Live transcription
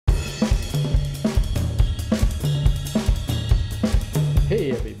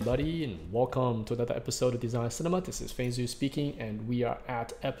everybody, and welcome to another episode of Design Cinema. This is Feng Zhu speaking, and we are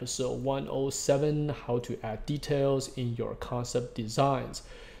at episode 107, how to add details in your concept designs.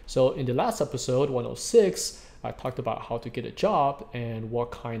 So in the last episode, 106, I talked about how to get a job and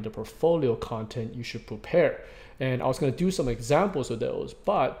what kind of portfolio content you should prepare. And I was going to do some examples of those,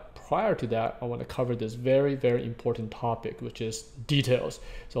 but prior to that, I want to cover this very, very important topic, which is details.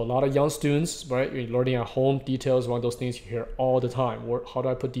 So a lot of young students, right, you're learning at home, details, one of those things you hear all the time. How do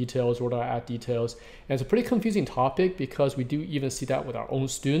I put details? Where do I add details? And it's a pretty confusing topic because we do even see that with our own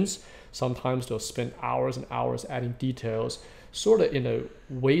students. Sometimes they'll spend hours and hours adding details, sort of in a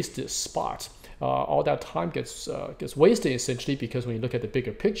wasted spot. All that time gets wasted essentially because when you look at the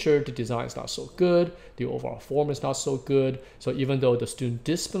bigger picture, the design is not so good, the overall form is not so good. So even though the student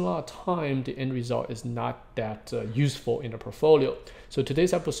did spend a lot of time, the end result is not that useful in a portfolio. So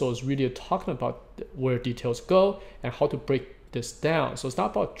today's episode is really talking about where details go and how to break this down. So it's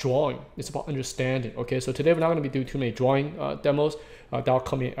not about drawing, it's about understanding. Okay, so today we're not going to be doing too many drawing demos. That'll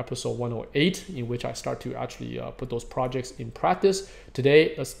come in episode 108, in which I start to actually put those projects in practice.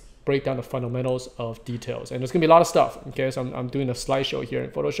 Today, let's break down the fundamentals of details, and there's gonna be a lot of stuff. Okay, so I'm doing a slideshow here in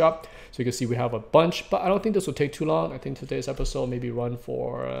Photoshop, so you can see we have a bunch, but I don't think this will take too long. I think today's episode maybe run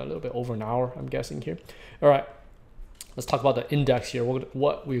for a little bit over an hour, I'm guessing here. All right, let's talk about the index here,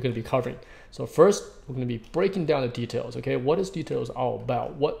 what we're going to be covering. So first, we're going to be breaking down the details. Okay, what is details all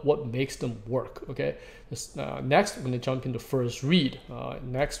about? What makes them work? Okay, next we're going to jump into first read.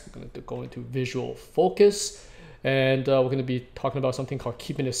 Next we're going to go into visual focus. And we're going to be talking about something called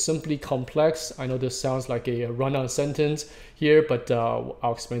keeping it simply complex. I know this sounds like a run-on sentence here, but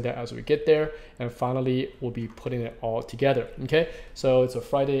I'll explain that as we get there. And finally, we'll be putting it all together. Okay, so it's a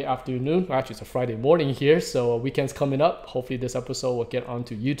Friday afternoon. Actually, it's a Friday morning here. So weekend's coming up. Hopefully this episode will get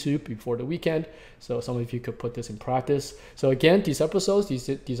onto YouTube before the weekend. So some of you could put this in practice. So again, these episodes, these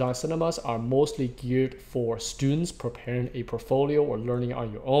design cinemas are mostly geared for students preparing a portfolio or learning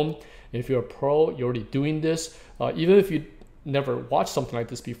on your own. If you're a pro, you're already doing this. Even if you never watched something like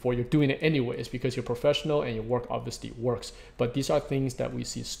this before, you're doing it anyways because you're professional and your work obviously works. But these are things that we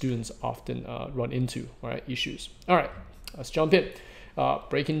see students often run into, right? Issues. All right, let's jump in.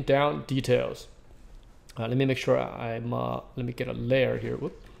 Breaking down details. Let me make sure let me get a layer here.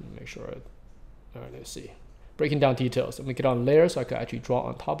 Whoop, let me make sure. All right, let's see. Breaking down details. Let me get on layers so I can actually draw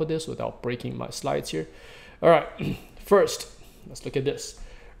on top of this without breaking my slides here. All right, first, let's look at this.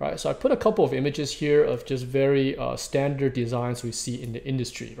 Right, so I put a couple of images here of just very standard designs we see in the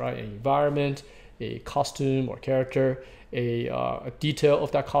industry, right? An environment, a costume or character, a detail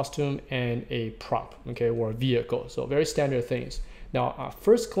of that costume, and a prop, okay, or a vehicle. So very standard things. Now, at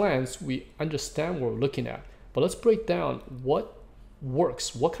first glance, we understand what we're looking at, but let's break down what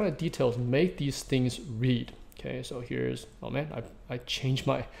works, what kind of details make these things read. Okay, so here's, oh man, I changed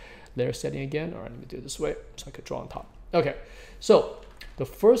my layer setting again. All right, let me do it this way so I could draw on top. Okay, so the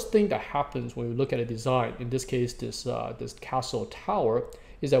first thing that happens when we look at a design, in this case, this castle tower,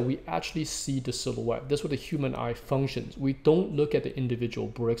 is that we actually see the silhouette. That's where the human eye functions. We don't look at the individual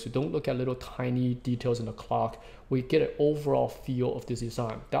bricks. We don't look at little tiny details in the clock. We get an overall feel of this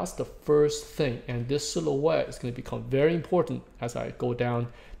design. That's the first thing. And this silhouette is going to become very important as I go down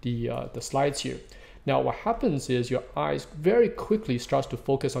the slides here. Now, what happens is your eyes very quickly starts to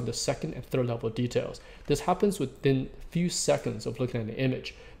focus on the second and third level details. This happens within a few seconds of looking at the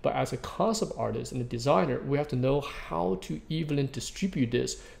image. But as a concept artist and a designer, we have to know how to evenly distribute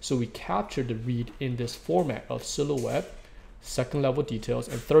this so we capture the read in this format of silhouette, second level details,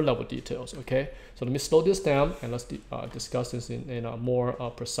 and third level details. Okay, so let me slow this down and let's discuss this in a more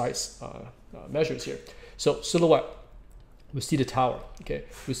precise measures here. So silhouette. We see the tower, okay?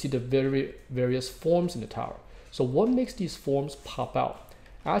 We see the various forms in the tower. So what makes these forms pop out?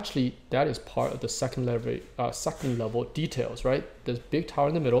 Actually, that is part of the second level details, right? This big tower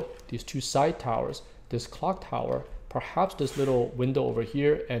in the middle, these two side towers, this clock tower, perhaps this little window over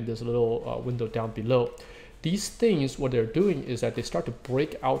here, and this little window down below. These things, what they're doing is that they start to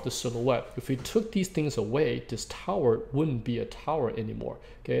break out the silhouette. If we took these things away, this tower wouldn't be a tower anymore.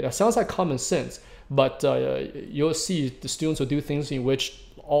 Okay, that sounds like common sense, but you'll see the students will do things in which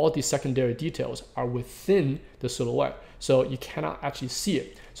all these secondary details are within the silhouette. So you cannot actually see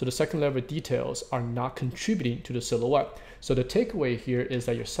it. So the second level details are not contributing to the silhouette. So the takeaway here is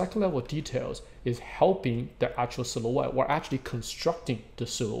that your second level details is helping the actual silhouette. We're actually constructing the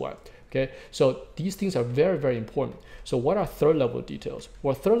silhouette. Okay, so these things are very, very important. So what are third level details?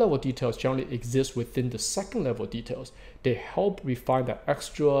 Well, third level details generally exist within the second level details. They help refine that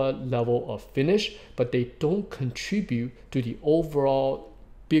extra level of finish, but they don't contribute to the overall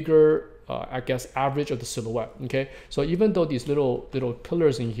bigger I guess, average of the silhouette. Okay, so even though these little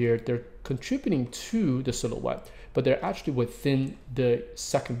pillars in here, they're contributing to the silhouette, but they're actually within the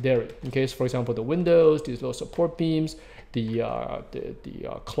secondary. Okay, so for example, the windows, these little support beams, the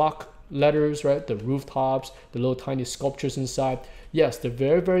clock letters, right, the rooftops, the little tiny sculptures inside. Yes, they're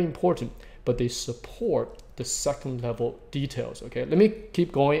very, very important, but they support the second level details. Okay, let me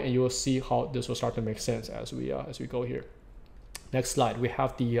keep going and you will see how this will start to make sense as we go here. Next slide, we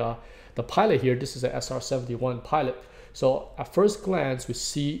have the pilot here. This is a SR-71 pilot. So at first glance, we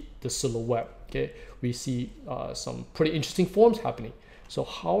see the silhouette. Okay, we see some pretty interesting forms happening. So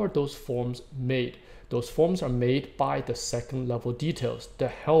how are those forms made? Those forms are made by the second level details, the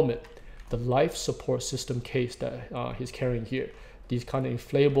helmet, the life support system case that he's carrying here. These kind of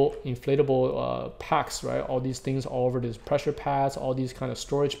inflatable packs, right? All these things all over these pressure pads, all these kind of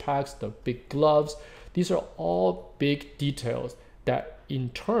storage packs, the big gloves. These are all big details that in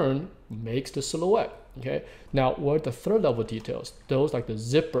turn makes the silhouette. Okay, now what are the third level details? Those like the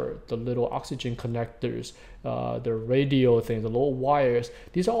zipper, the little oxygen connectors, the radio things, the little wires.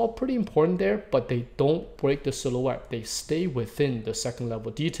 These are all pretty important there, but they don't break the silhouette. They stay within the second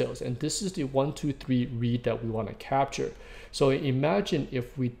level details. And this is the 1, 2, 3 read that we want to capture. So imagine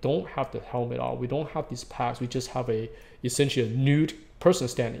if we don't have the helmet on, we don't have these packs, we just have essentially a nude person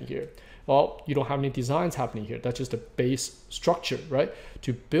standing here. Well, you don't have any designs happening here. That's just the base structure, right?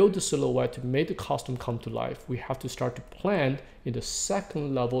 To build the silhouette, to make the costume come to life, we have to start to plan in the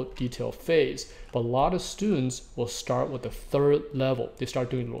second level detail phase. But a lot of students will start with the third level. They start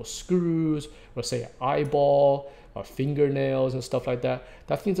doing little screws, or say an eyeball, or fingernails and stuff like that.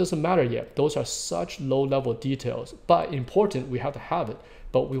 That thing doesn't matter yet. Those are such low level details, but important, we have to have it.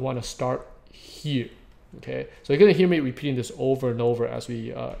 But we want to start here. Okay, so you're gonna hear me repeating this over and over as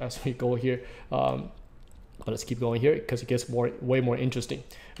we go here. But let's keep going here because it gets way more interesting.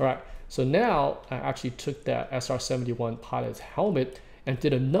 All right, so now I actually took that SR-71 pilot's helmet and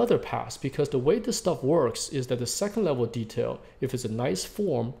did another pass, because the way this stuff works is that the second level detail, if it's a nice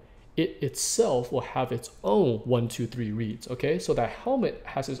form, it itself will have its own 1, 2, 3 reads. Okay, so that helmet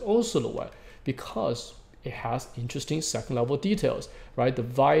has its own silhouette because it has interesting second level details, right? The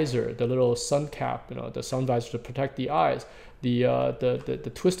visor, the little sun cap, the sun visor to protect the eyes,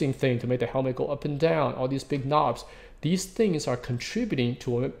 the twisting thing to make the helmet go up and down, all these big knobs. These things are contributing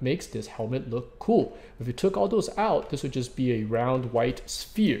to what makes this helmet look cool. If you took all those out, this would just be a round white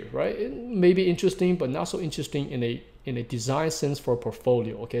sphere, right? It may be interesting, but not so interesting in a design sense for a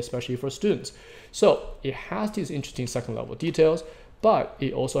portfolio, okay, especially for students. So it has these interesting second level details, but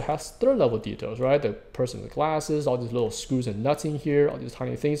it also has third level details, right? The person's glasses, all these little screws and nuts in here, all these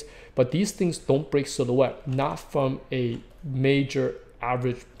tiny things. But these things don't break silhouette, not from a major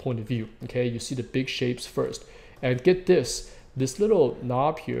average point of view, okay? You see the big shapes first. And get this little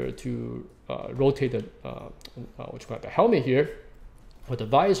knob here to rotate the helmet here, or the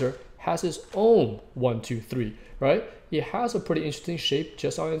visor, has its own 1, 2, 3, right? It has a pretty interesting shape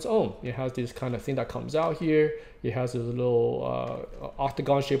just on its own. It has this kind of thing that comes out here. It has a little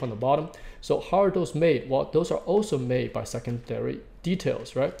octagon shape on the bottom. So how are those made? Well, those are also made by secondary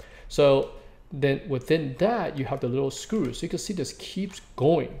details, right? So then within that, you have the little screws. So you can see this keeps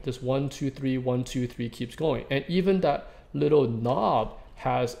going. This 1, 2, 3, 1, 2, 3 keeps going. And even that little knob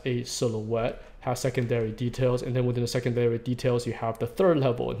has a silhouette, has secondary details, and then within the secondary details you have the third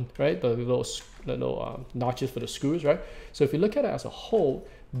level, right? The little notches for the screws, right? So if you look at it as a whole,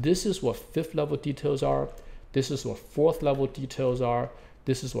 this is what fifth level details are, this is what fourth level details are,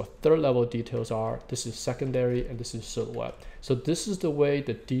 this is what third level details are, this is secondary, and this is silhouette. So this is the way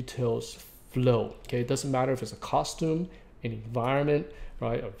the details flow. Okay, it doesn't matter if it's a costume, an environment,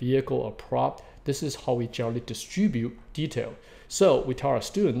 right, a vehicle, a prop. This is how we generally distribute detail. So we tell our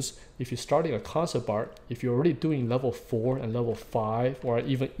students, if you're starting a concept art, if you're already doing level 4 and level 5, or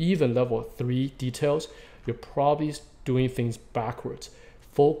even level 3 details, you're probably doing things backwards.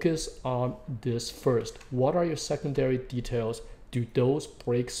 Focus on this first. What are your secondary details? Do those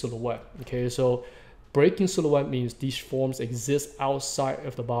break silhouette? Okay, so breaking silhouette means these forms exist outside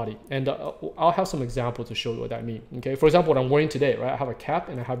of the body. And I'll have some examples to show you what that means. Okay, for example, what I'm wearing today, right? I have a cap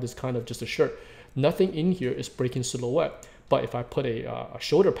and I have this kind of just a shirt. Nothing in here is breaking silhouette. But if I put a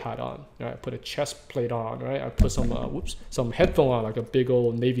shoulder pad on, right, I put a chest plate on, right, I put some headphone on, like a big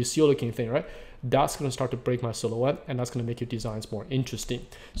old Navy SEAL looking thing, right, that's going to start to break my silhouette, and that's going to make your designs more interesting.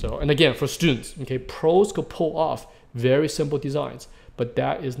 So, and again, for students, okay, pros could pull off very simple designs, but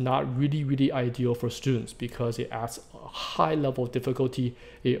that is not really ideal for students because it adds a high level of difficulty.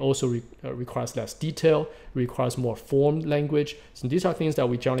 It also requires less detail, requires more form language. So these are things that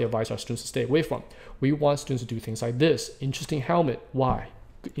we generally advise our students to stay away from. We want students to do things like this. Interesting helmet. Why?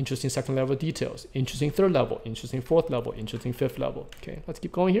 interesting second level details, interesting third level, interesting fourth level, interesting fifth level. Okay, let's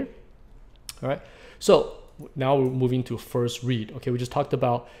keep going here. All right, so now we're moving to first read. Okay, we just talked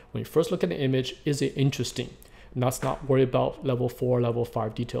about when you first look at the image, is it interesting? And let's not worry about level 4, level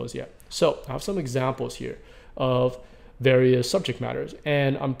 5 details yet. So I have some examples here of various subject matters,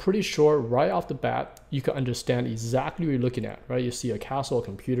 and I'm pretty sure right off the bat you can understand exactly what you're looking at, right? You see a castle, a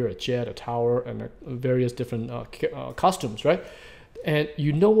computer, a jet, a tower, and various different costumes, right? And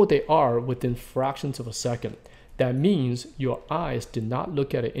you know what they are within fractions of a second. That means your eyes did not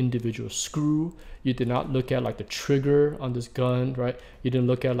look at an individual screw. You did not look at like the trigger on this gun, right? You didn't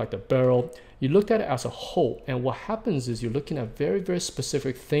look at like the barrel. You looked at it as a whole. And what happens is you're looking at very, very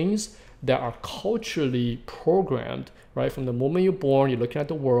specific things that are culturally programmed, right? From the moment you're born, you're looking at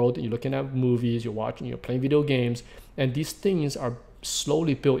the world, you're looking at movies, you're watching, you're playing video games, and these things are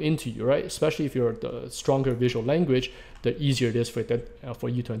slowly built into you, right? Especially if you're the stronger visual language, the easier it is for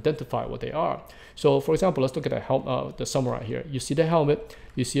you to identify what they are. So for example, let's look at the samurai here. You see the helmet,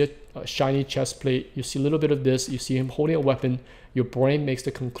 you see a shiny chest plate, you see a little bit of this, you see him holding a weapon, your brain makes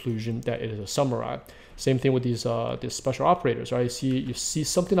the conclusion that it is a samurai. Same thing with these special operators, right? You see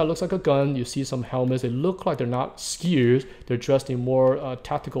something that looks like a gun, you see some helmets, they look like they're not skiers, they're dressed in more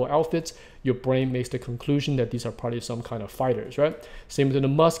tactical outfits. Your brain makes the conclusion that these are probably some kind of fighters, right? Same with the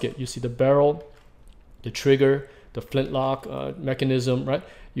musket, you see the barrel, the trigger, the flintlock mechanism, right?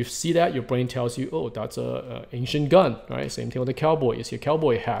 You see that, your brain tells you, oh, that's a ancient gun, right? Same thing with the cowboy. You see a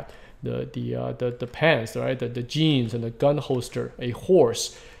cowboy hat, the pants, right? The jeans and the gun holster, a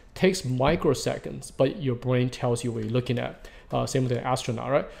horse. Takes microseconds, but your brain tells you what you're looking at. Same with an astronaut,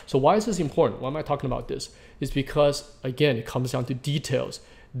 right? So why is this important? Why am I talking about this? It's because, again, it comes down to details.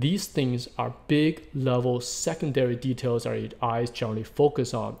 These things are big level secondary details that your eyes generally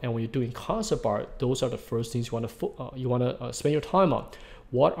focus on. And when you're doing concept art, those are the first things you want to spend your time on.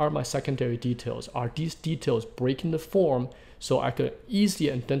 What are my secondary details? Are these details breaking the form so I could easily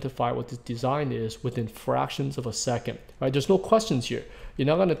identify what this design is within fractions of a second, right? There's no questions here. You're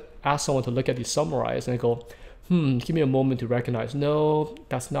not going to ask someone to look at these summaries and go, give me a moment to recognize, no,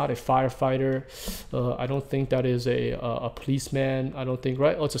 that's not a firefighter. I don't think that is a policeman. I don't think,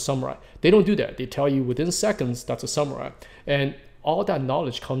 right? Oh, it's a samurai. They don't do that. They tell you within seconds that's a samurai. And all that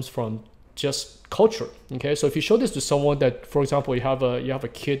knowledge comes from just culture. Okay, so if you show this to someone that, for example, you have a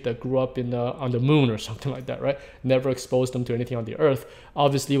kid that grew up on the moon or something like that, right? Never exposed them to anything on the earth.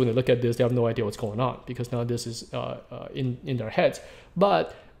 Obviously, when they look at this, they have no idea what's going on because now this is in their heads.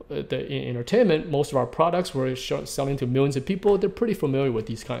 But in entertainment, most of our products we're selling to millions of people. They're pretty familiar with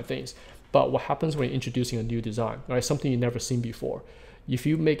these kind of things. But what happens when you're introducing a new design, right? Something you've never seen before. If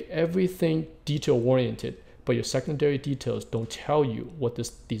you make everything detail oriented, but your secondary details don't tell you what this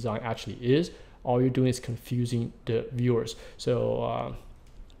design actually is, all you're doing is confusing the viewers. So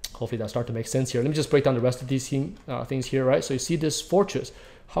hopefully that starts to make sense here. Let me just break down the rest of these things here, right? So you see this fortress.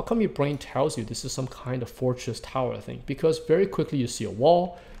 How come your brain tells you this is some kind of fortress tower thing? Because very quickly you see a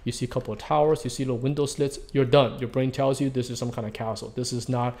wall, you see a couple of towers, you see little window slits, you're done. Your brain tells you this is some kind of castle. This is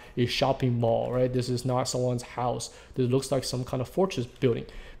not a shopping mall, right? This is not someone's house. This looks like some kind of fortress building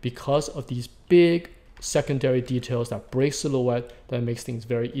because of these big secondary details that break silhouette that makes things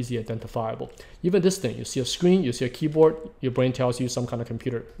very easy identifiable. Even this thing, you see a screen, you see a keyboard, your brain tells you some kind of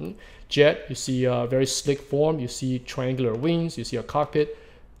computer. Jet, you see a very slick form, you see triangular wings, you see a cockpit.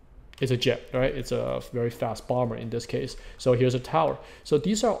 It's a jet, right? It's a very fast bomber in this case. So here's a tower. So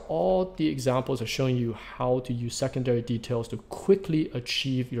these are all the examples of showing you how to use secondary details to quickly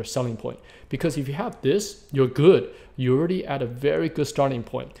achieve your selling point. Because if you have this, you're good. You're already at a very good starting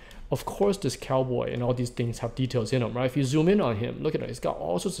point. Of course, this cowboy and all these things have details in them, right? If you zoom in on him, look at it. It's got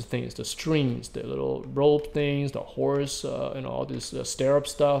all sorts of things, the strings, the little rope things, the horse, and all this stirrup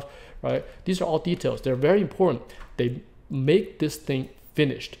stuff, right? These are all details. They're very important. They make this thing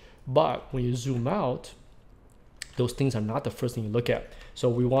finished. But when you zoom out, those things are not the first thing you look at. So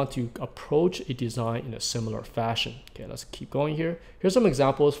we want to approach a design in a similar fashion. Okay, let's keep going here. Here's some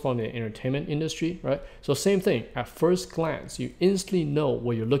examples from the entertainment industry, right? So same thing, at first glance, you instantly know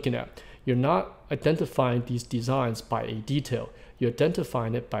what you're looking at. You're not identifying these designs by a detail. You're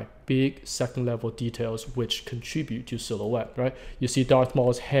identifying it by big second level details which contribute to silhouette, right? You see Darth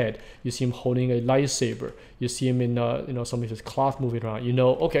Maul's head, you see him holding a lightsaber, you see him in some of his cloth moving around. You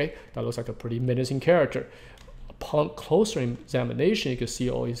know, okay, that looks like a pretty menacing character. Upon closer examination, you can see,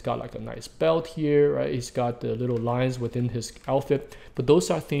 oh, he's got like a nice belt here, right? He's got the little lines within his outfit. But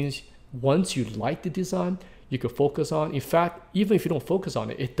those are things, once you like the design, you could focus on. In fact, even if you don't focus on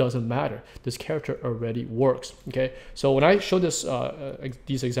it, it doesn't matter. This character already works, okay? So when I show this,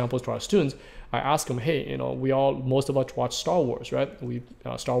 these examples to our students, I ask them, hey, most of us watch Star Wars, right?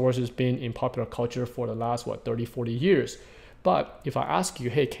 Star Wars has been in popular culture for the last 30, 40 years. But if I ask you,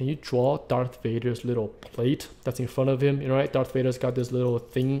 hey, can you draw Darth Vader's little plate that's in front of him, right? Darth Vader's got this little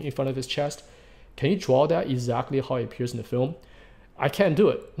thing in front of his chest. Can you draw that exactly how it appears in the film? I can't do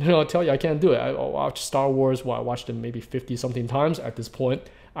it. I'll tell you, I can't do it. I watched Star Wars, I watched it maybe 50 something times at this point.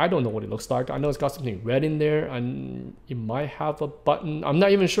 I don't know what it looks like. I know it's got something red in there, and it might have a button. I'm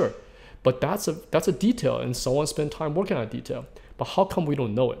not even sure. But that's a detail, and someone spent time working on a detail. But how come we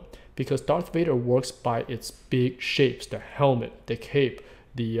don't know it? Because Darth Vader works by its big shapes, the helmet, the cape,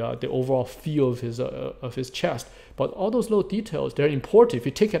 the overall feel of his chest. But all those little details, they're important. If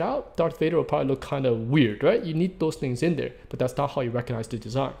you take it out, Darth Vader will probably look kind of weird, right? You need those things in there, but that's not how you recognize the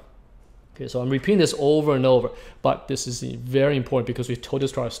design. Okay, so I'm repeating this over and over, but this is very important because we told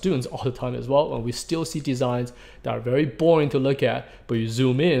this to our students all the time as well, and we still see designs that are very boring to look at, but you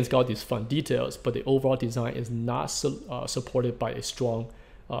zoom in, it's got these fun details, but the overall design is not supported by a strong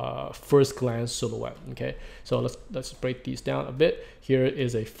first glance silhouette. Okay, so let's break these down a bit. Here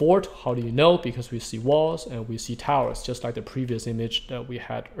is a fort. How do you know? Because we see walls and we see towers, just like the previous image that we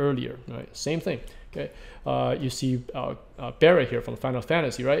had earlier, right? Same thing. Okay, you see Barret here from Final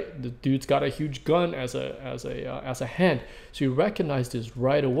Fantasy, right? The dude's got a huge gun as a hand, so you recognize this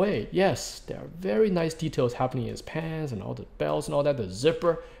right away. Yes, there are very nice details happening in his pants and all the bells and all that, the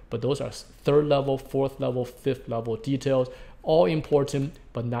zipper, but those are 3rd level, 4th level, 5th level details. All important,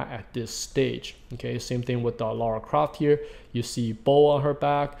 but not at this stage. Okay, same thing with Lara Croft here. You see bow on her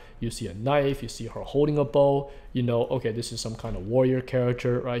back, you see a knife, you see her holding a bow. You know, okay, this is some kind of warrior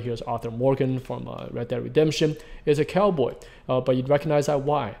character, right? Here's Arthur Morgan from Red Dead Redemption. Is a cowboy, but you'd recognize that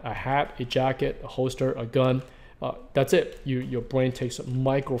why? A hat, a jacket, a holster, a gun. That's it. Your brain takes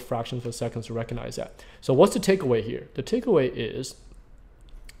micro fractions of seconds to recognize that. So what's the takeaway here? The takeaway is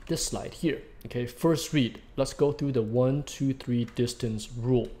this slide here. Okay, first read. Let's go through the 1, 2, 3 distance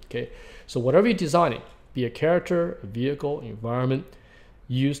rule. Okay, so whatever you're designing, be a character, a vehicle, environment,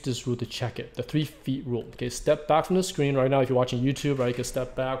 use this rule to check it. The 3 feet rule. Okay, step back from the screen right now. If you're watching YouTube, right, you can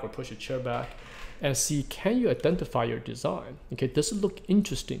step back or push your chair back and see, can you identify your design? Okay, does it look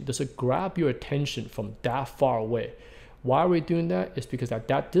interesting? Does it grab your attention from that far away? Why are we doing that? It's because at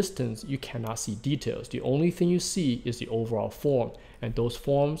that distance, you cannot see details. The only thing you see is the overall form. And those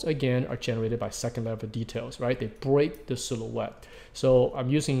forms, again, are generated by 2nd level details, right? They break the silhouette. So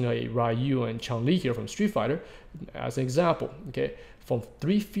I'm using a Ryu and Chun-Li here from Street Fighter as an example, okay? From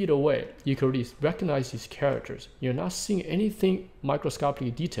 3 feet away, you can already recognize these characters. You're not seeing anything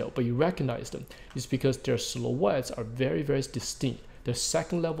microscopically detailed, but you recognize them. It's because their silhouettes are very, very distinct. The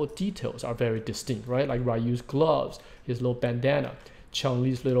 2nd level details are very distinct, right? Like Ryu's gloves, his little bandana,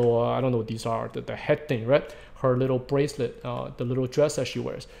 Chun-Li's little, I don't know what these are, the head thing, right? Her little bracelet, the little dress that she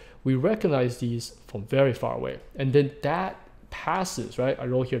wears. We recognize these from very far away. And then that passes, right? I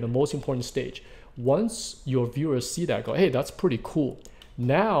wrote here the most important stage. Once your viewers see that, go, hey, that's pretty cool.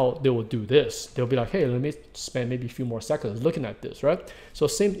 Now they will do this. They'll be like, hey, let me spend maybe a few more seconds looking at this, right? So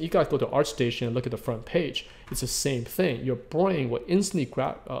same, you guys go to ArtStation and look at the front page. It's the same thing. Your brain will instantly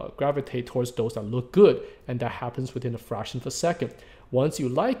gravitate towards those that look good, and that happens within a fraction of a second. Once you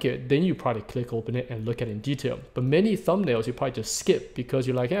like it, then you probably click open it and look at it in detail. But many thumbnails you probably just skip because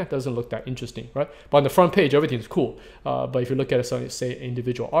you're like, it doesn't look that interesting, right? But on the front page, everything's cool. But if you look at a, say,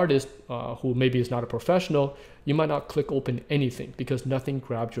 individual artist who maybe is not a professional, you might not click open anything because nothing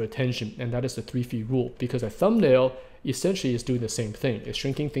grabbed your attention. And that is the 3 feet rule, because a thumbnail essentially is doing the same thing. It's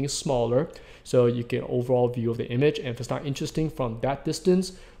shrinking things smaller so you get an overall view of the image. And if it's not interesting from that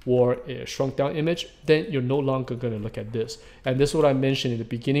distance or a shrunk down image, then you're no longer going to look at this. And this is what I mentioned in the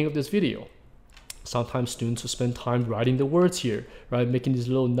beginning of this video. Sometimes students will spend time writing the words here, right? Making these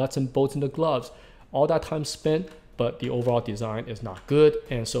little nuts and bolts in the gloves. All that time spent, but the overall design is not good,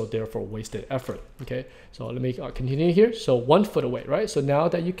 and so therefore wasted effort. Okay, so let me continue here. So 1 foot away, right? So now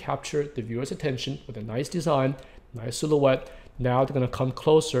that you capture the viewer's attention with a nice design, nice silhouette, now they're going to come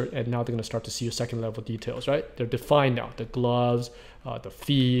closer, and now they're going to start to see your 2nd level details, right? They're defined now, the gloves, the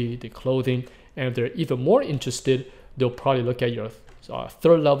feet, the clothing, and if they're even more interested, they'll probably look at your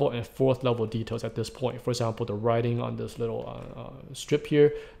 3rd level and 4th level details at this point. For example, the writing on this little strip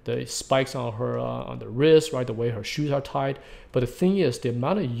here, the spikes on her on the wrist, right? The way her shoes are tied. But the thing is, the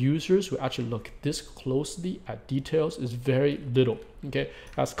amount of users who actually look this closely at details is very little. Okay,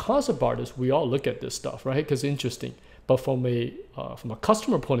 as concept artists, we all look at this stuff, right? Because it's interesting. But from a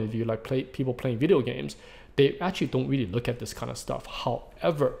customer point of view, like people playing video games, they actually don't really look at this kind of stuff.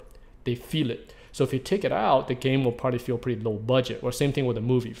 However, they feel it. So if you take it out, the game will probably feel pretty low budget. Or same thing with a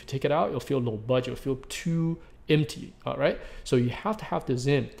movie. If you take it out, it'll feel low budget. It'll feel too empty, all right? So you have to have this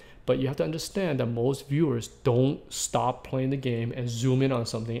in. But you have to understand that most viewers don't stop playing the game and zoom in on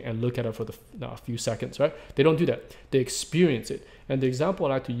something and look at it for the few seconds, right? They don't do that. They experience it. And the example I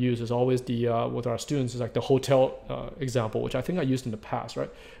like to use is always the with our students is like the hotel example, which I think I used in the past, right?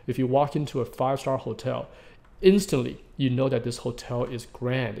 If you walk into a 5-star hotel, instantly you know that this hotel is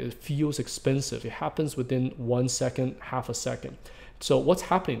grand. It feels expensive. It happens within 1 second, half a second. So what's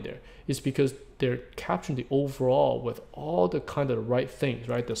happening there is because they're capturing the overall with all the kind of the right things,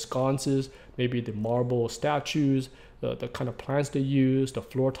 right? The sconces, maybe the marble statues, the kind of plants they use, the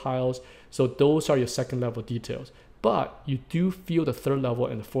floor tiles. So those are your second level details. But you do feel the third level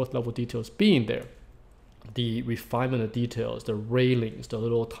and the fourth level details being there. The refinement of details, the railings, the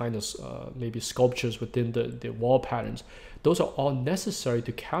little tiny maybe sculptures within the wall patterns, those are all necessary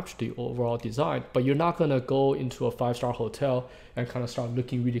to capture the overall design. But you're not gonna go into a 5-star hotel and kind of start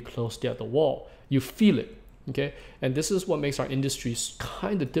looking really closely at the wall. You feel it, okay? And this is what makes our industry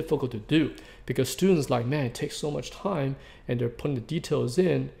kind of difficult to do, because students like, man, it takes so much time and they're putting the details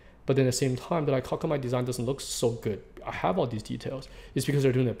in, but then at the same time they're like, how come my design doesn't look so good? I have all these details. It's because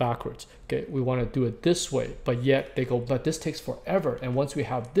they're doing it backwards. Okay, we want to do it this way, but yet they go, but this takes forever. And once we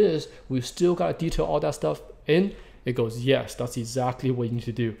have this, we've still got to detail all that stuff in. It goes, yes, that's exactly what you need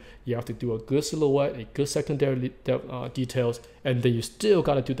to do. You have to do a good silhouette, a good secondary details, and then you still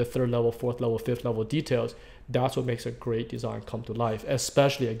got to do the third level, fourth level, fifth level details. That's what makes a great design come to life,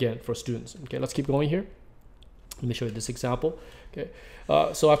 especially again for students. Okay, let's keep going here. Let me show you this example. Okay,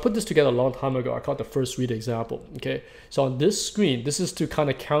 so I put this together a long time ago. I call it the first read example. Okay, so on this screen, this is to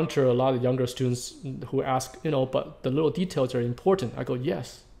kind of counter a lot of younger students who ask, you know, but the little details are important. I go,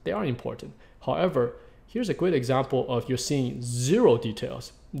 yes, they are important. However, here's a great example of you're seeing zero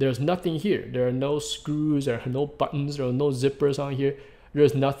details. There's nothing here. There are no screws, there are no buttons, there are no zippers on here.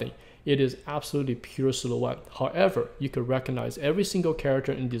 There's nothing. It is absolutely pure silhouette. However, you could recognize every single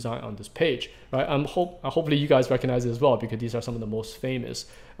character in design on this page, right? Hopefully you guys recognize it as well, because these are some of the most famous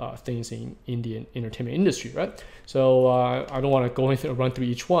things in Indian entertainment industry, right? So I don't want to go and run through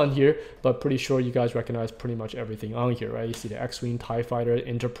each one here, but pretty sure you guys recognize pretty much everything on here, right? You see the X-Wing, TIE Fighter,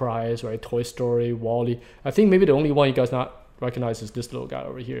 Enterprise, right? Toy Story, WALL-E. I think maybe the only one you guys not recognizes this little guy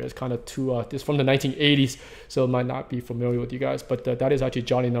over here. It's kind of too this from the 1980s, so it might not be familiar with you guys, but that is actually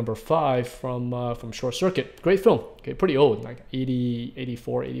Johnny Number 5 from Short Circuit. Great film. Okay, pretty old, like 80,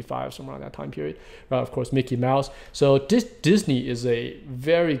 84, 85, somewhere around that time period. Of course, Mickey Mouse. So Disney is a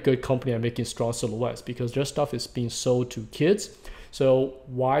very good company at making strong silhouettes, because their stuff is being sold to kids. So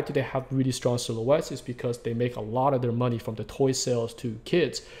why do they have really strong silhouettes? It's because they make a lot of their money from the toy sales to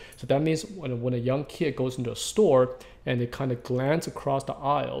kids. So that means when a young kid goes into a store and they kind of glance across the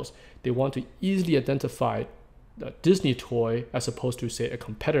aisles, they want to easily identify a Disney toy as opposed to, say, a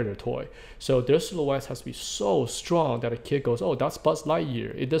competitor toy. So their silhouette has to be so strong that a kid goes, oh, that's Buzz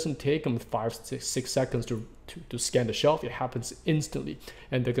Lightyear. It doesn't take them 5, 6 seconds to scan the shelf. It happens instantly,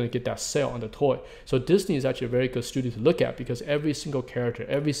 and they're going to get that sale on the toy. So Disney is actually a very good studio to look at, because every single character,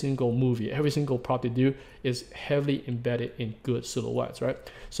 every single movie, every single prop they do is heavily embedded in good silhouettes, right?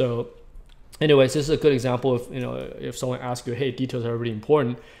 So anyways, this is a good example of, you know, if someone asks you, hey, details are really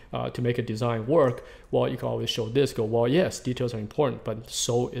important to make a design work, well, you can always show this, go, well, yes, details are important, but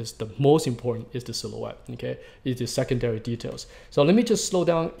so is the most important is the silhouette, okay? It's the secondary details. So let me just slow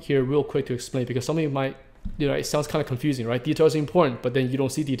down here real quick to explain, because some of you might, you know, it sounds kind of confusing, right? Details are important, but then you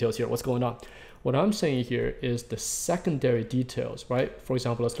don't see details here. What's going on? What I'm saying here is the secondary details, right? For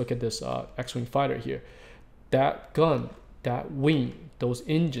example, let's look at this X-Wing fighter here. That gun, that wing, those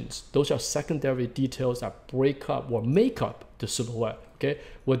engines, those are secondary details that break up or make up the silhouette, okay?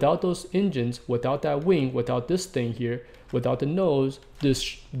 Without those engines, without that wing, without this thing here, without the nose,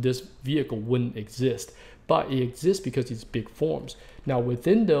 this vehicle wouldn't exist. But it exists because it's big forms. Now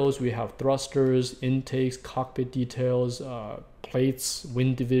within those, we have thrusters, intakes, cockpit details, plates,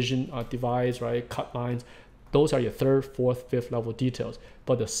 wind division device, right? Cut lines. Those are your third, fourth, fifth level details.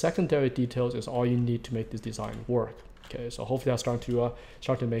 But the secondary details is all you need to make this design work. Okay, so hopefully that's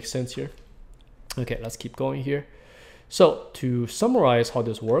starting to make sense here. Okay, let's keep going here. So to summarize how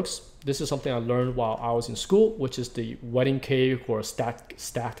this works, this is something I learned while I was in school, which is the wedding cake or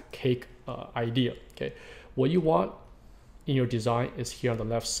stacked cake idea. Okay, what you want in your design is here on the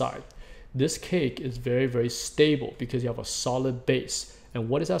left side. This cake is very, very stable because you have a solid base. And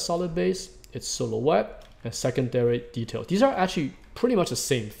what is that solid base? It's silhouette and secondary detail. These are actually pretty much the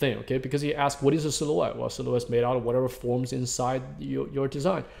same thing, okay? Because you ask, what is a silhouette? Well, silhouette is made out of whatever forms inside your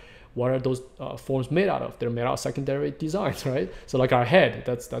design. What are those forms made out of? They're made out of secondary designs, right? So like our head,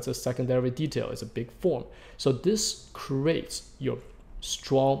 that's a secondary detail. It's a big form. So this creates your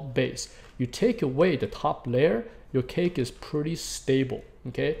strong base. You take away the top layer, your cake is pretty stable,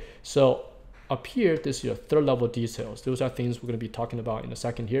 Okay, so up here, this is your third level details. Those are things we're going to be talking about in a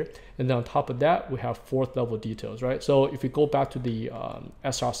second here. And then on top of that, we have fourth level details, right? So if we go back to the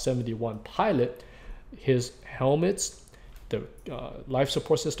SR-71 pilot, his helmets, the life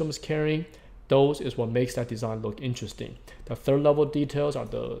support system is carrying, those is what makes that design look interesting. The third level details are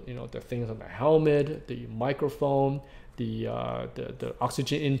the the things on the helmet, the microphone, the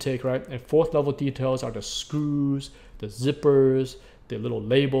oxygen intake, right? And fourth level details are the screws, the zippers, the little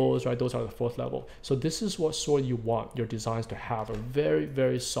labels, right? Those are the fourth level. So this is what sort you want your designs to have, a very,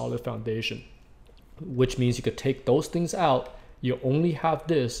 very solid foundation, which means you could take those things out, you only have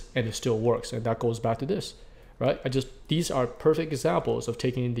this and it still works. And that goes back to this, right? These are perfect examples of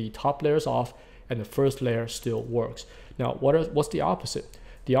taking the top layers off and the first layer still works. Now, what's the opposite?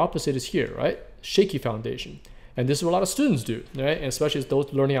 The opposite is here, right? Shaky foundation. And this is what a lot of students do, right? And especially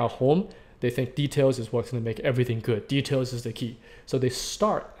those learning at home, they think details is what's going to make everything good. Details is the key. So they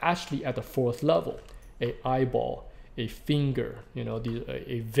start actually at the fourth level, a eyeball, a finger,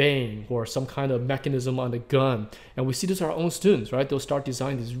 a vein or some kind of mechanism on the gun. And we see this in our own students, right? They'll start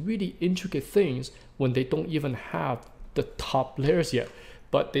designing these really intricate things when they don't even have the top layers yet.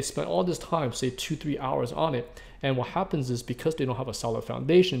 But they spend all this time, say 2-3 hours on it. And what happens is because they don't have a solid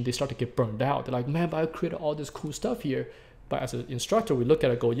foundation, they start to get burned out. They're like, man, but I created all this cool stuff here. But as an instructor, we look at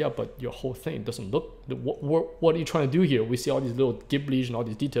it and go, yeah, but your whole thing doesn't look, what are you trying to do here? We see all these little gibblies and all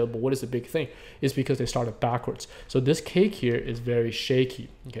these details, but what is the big thing? It's because they started backwards. So this cake here is very shaky,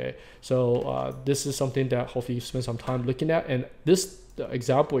 okay? So this is something that hopefully you spend some time looking at. And this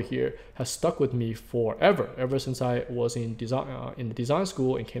example here has stuck with me forever. Ever since I was in the design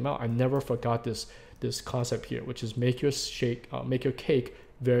school and came out, I never forgot this concept here, which is make your cake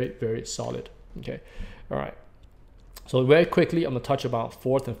very, very solid, okay? All right. So very quickly, I'm gonna touch about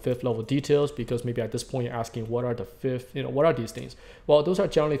fourth and fifth level details, because maybe at this point you're asking, what are the fifth, what are these things? Well, those are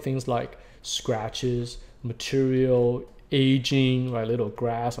generally things like scratches, material, aging, right? Little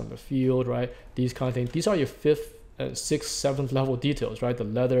grass on the field, right? These kind of things. These are your fifth, sixth, seventh level details, right? The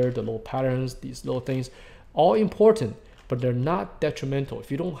leather, the little patterns, these little things, all important, but they're not detrimental.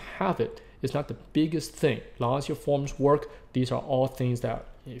 If you don't have it, it's not the biggest thing. As long as your forms work, these are all things that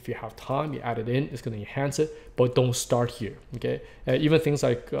if you have time, you add it in, it's going to enhance it, but don't start here, okay? Even things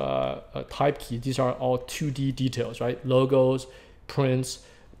like type key, these are all 2D details, right? Logos, prints,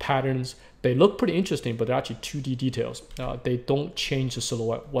 patterns, they look pretty interesting, but they're actually 2D details. They don't change the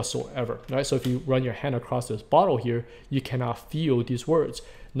silhouette whatsoever, right? So if you run your hand across this bottle here, you cannot feel these words,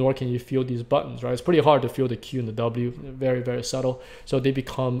 nor can you feel these buttons, right? It's pretty hard to feel the Q and the W, very, very subtle. So they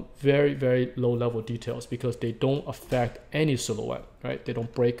become very, very low level details because they don't affect any silhouette, right? They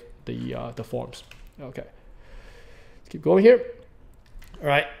don't break the forms. Okay, let's keep going here. All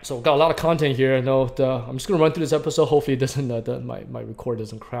right, so we've got a lot of content here. I know I'm just gonna run through this episode. Hopefully it doesn't, my record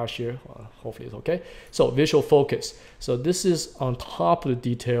doesn't crash here. Hopefully it's okay. So visual focus. So this is on top of the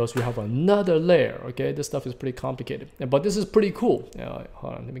details. We have another layer, okay? This stuff is pretty complicated, but this is pretty cool.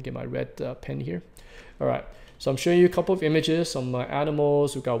 Hold on, let me get my red pen here. All right, so I'm showing you a couple of images, some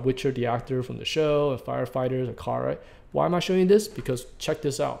animals. We've got Witcher, the actor from the show, and firefighters, a car, right? Why am I showing you this? Because check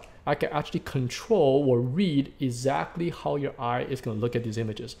this out. I can actually control or read exactly how your eye is going to look at these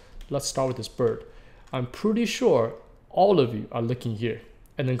images. Let's start with this bird. I'm pretty sure all of you are looking here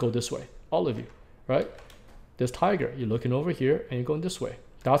and then go this way. All of you, right? This tiger, you're looking over here and you're going this way.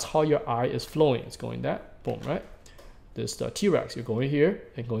 That's how your eye is flowing. It's going that, boom, right? This T-Rex, you're going here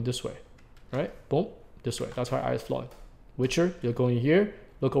and going this way, right? Boom, this way. That's how your eye is flowing. Witcher, you're going here,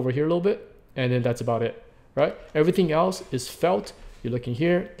 look over here a little bit, and then that's about it, right? Everything else is felt. You're looking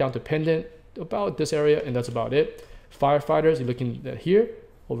here, down to pendant, about this area, and that's about it. Firefighters, you're looking at here,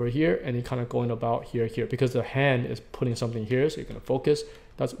 over here, and you're kind of going about here, because the hand is putting something here, so you're going to focus.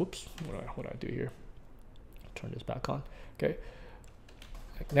 That's, oops, what do I do here? Turn this back on, okay.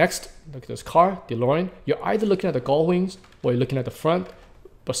 Next, look at this car, DeLorean. You're either looking at the gull wings, or you're looking at the front,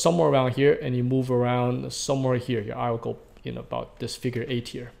 but somewhere around here, and you move around somewhere here. Your eye will go in about this figure 8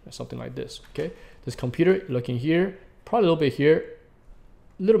 here, or something like this, okay. This computer, you're looking here, probably a little bit here,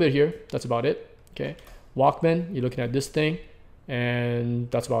 a little bit here, that's about it, okay. Walkman, you're looking at this thing, and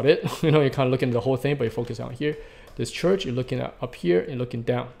that's about it. You're kind of looking at the whole thing, but you focus out here. This church, you're looking at up here and looking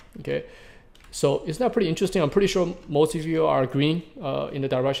down, okay. So isn't that pretty interesting? I'm pretty sure most of you are agreeing in the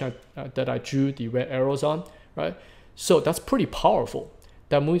direction that I drew the red arrows on, right? So that's pretty powerful.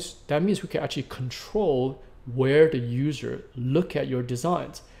 That means we can actually control where the user look at your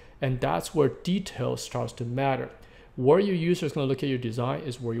designs, and that's where detail starts to matter. Where your user is going to look at your design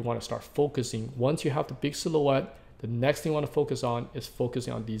is where you want to start focusing. Once you have the big silhouette, the next thing you want to focus on is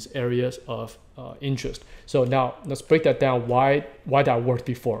focusing on these areas of interest. So now let's break that down. Why that worked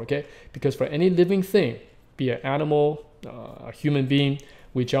before, okay? Because for any living thing, be it animal, a human being,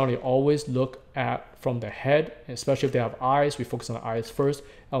 we generally always look at from the head, especially if they have eyes, we focus on the eyes first,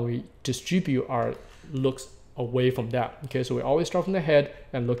 and we distribute our looks away from that. Okay, so we always start from the head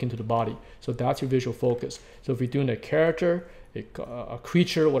and look into the body. So that's your visual focus. So if you're doing a character, a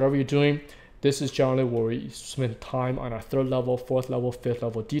creature, whatever you're doing, this is generally where we spend time on our third level, fourth level, fifth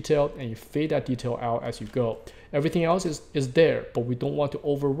level detail, and you fade that detail out as you go. Everything else is there, but we don't want to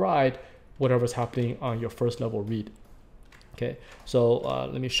override whatever's happening on your first level read. Okay, so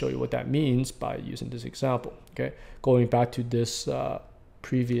let me show you what that means by using this example. Okay, going back to this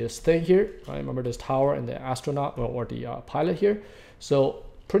previous thing here, right? Remember this tower and the astronaut or the pilot here. So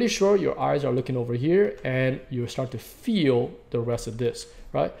pretty sure your eyes are looking over here and you start to feel the rest of this,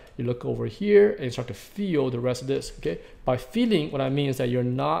 right? You look over here and you start to feel the rest of this, okay? By feeling, what I mean is that you're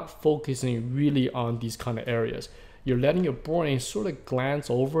not focusing really on these kind of areas. You're letting your brain sort of glance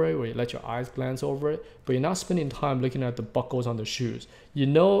over it, or you let your eyes glance over it, but you're not spending time looking at the buckles on the shoes. You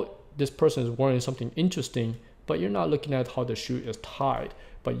know this person is wearing something interesting, but you're not looking at how the shoe is tied,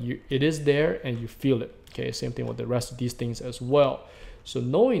 but it is there and you feel it. Okay, same thing with the rest of these things as well. So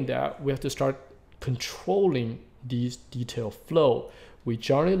knowing that, we have to start controlling these detail flow. We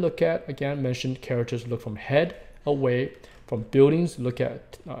generally look at, again, mentioned characters look from head away, from buildings look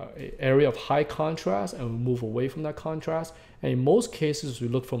at an area of high contrast and we move away from that contrast. And in most cases, we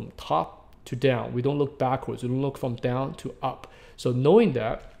look from top to down. We don't look backwards. We don't look from down to up. So knowing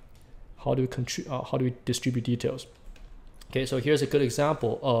that, how do we distribute details? Okay, so here's a good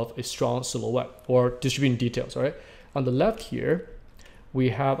example of a strong silhouette or distributing details. All right, on the left here, we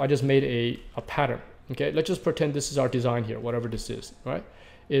have, I just made a pattern. Okay, let's just pretend this is our design here, whatever this is, right?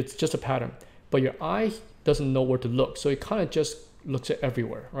 It's just a pattern, but your eye doesn't know where to look, so it kind of just looks at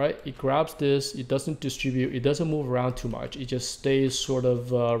everywhere, right? It grabs this, it doesn't distribute, it doesn't move around too much, it just stays sort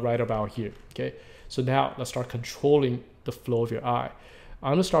of right about here. Okay, so now let's start controlling the flow of your eye.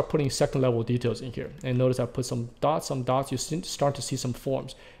 I'm gonna start putting second level details in here, and notice I put some dots, you start to see some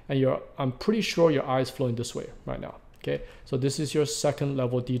forms, and I'm pretty sure your eye is flowing this way right now. Okay, so this is your second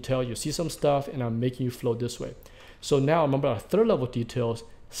level detail. You see some stuff and I'm making you flow this way. So now remember, our third level details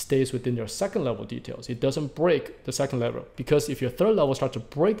stays within your second level details. It doesn't break the second level, because if your third level starts to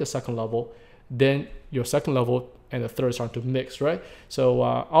break the second level, then your second level and the third start to mix, right? So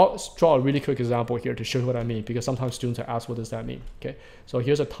I'll draw a really quick example here to show you what I mean, because sometimes students are asked, what does that mean? Okay, so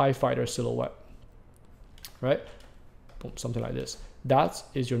here's a TIE fighter silhouette, right? Boom, something like this. That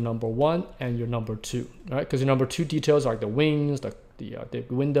is your number one and your number two, right? Because your number two details are like the wings, the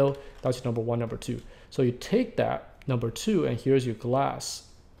window. That's your number one, number two. So you take that number two, and here's your glass.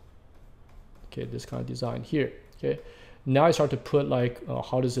 Okay, this kind of design here. Okay, now I start to put like,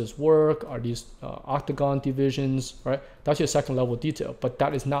 how does this work? Are these octagon divisions, right? That's your second level detail, but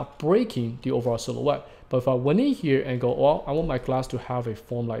that is not breaking the overall silhouette. But if I went in here and go, well, I want my glass to have a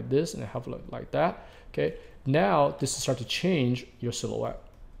form like this and have like that. Okay, now this is start to change your silhouette.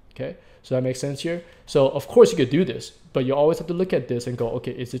 Okay, so that makes sense here. So of course you could do this, but you always have to look at this and go,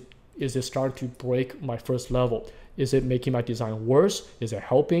 okay, is it starting to break my first level? Is it making my design worse? Is it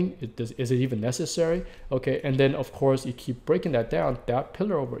helping? Is it even necessary? Okay, and then of course you keep breaking that down. That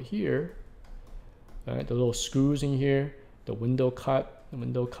pillar over here, right, the little screws in here, the window cut,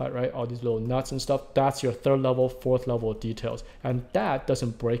 right? All these little nuts and stuff. That's your third level, fourth level details, and that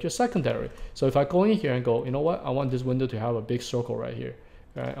doesn't break your secondary. So if I go in here and go, you know what? I want this window to have a big circle right here.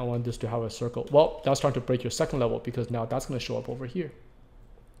 Right? I want this to have a circle. Well, that's starting to break your second level, because now that's going to show up over here.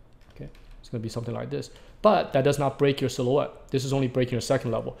 Okay, it's going to be something like this. But that does not break your silhouette. This is only breaking your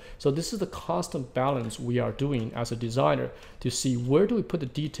second level. So this is the constant balance we are doing as a designer to see, where do we put the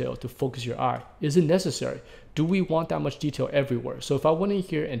detail to focus your eye? Is it necessary? Do we want that much detail everywhere? So if I went in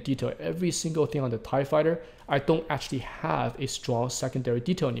here and detail every single thing on the TIE fighter, I don't actually have a strong secondary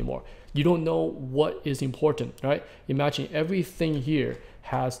detail anymore. You don't know what is important, right? Imagine everything here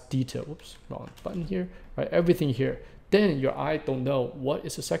has detail. Oops, wrong button here, right? Everything here. Then your eye don't know what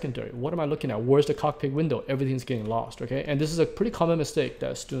is the secondary. What am I looking at? Where's the cockpit window? Everything's getting lost, okay? And this is a pretty common mistake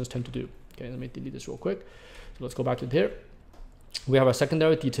that students tend to do. Okay, let me delete this real quick. So let's go back to here. We have a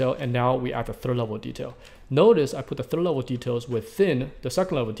secondary detail, and now we add the third level detail. Notice I put the third level details within the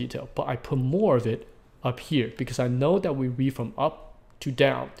second level detail, but I put more of it up here, because I know that we read from up to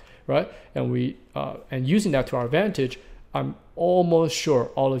down, right? And and using that to our advantage, I'm almost sure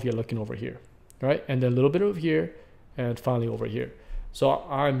all of you are looking over here, right? And then a little bit over here, and finally over here. So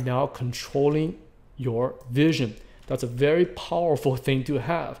I'm now controlling your vision. That's a very powerful thing to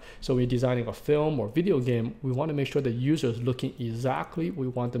have. So when you're designing a film or video game, we want to make sure the user is looking exactly we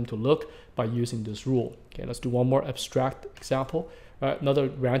want them to look by using this rule. Okay, let's do one more abstract example. Another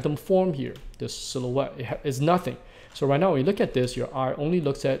random form here, this silhouette, is nothing. So right now when you look at this, your eye only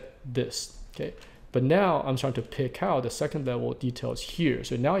looks at this, okay? But now I'm trying to pick out the second level details here.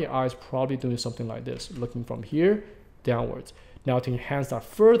 So now your eye is probably doing something like this, looking from here downwards. Now to enhance that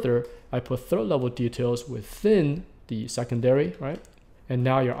further, I put third level details within the secondary, right? And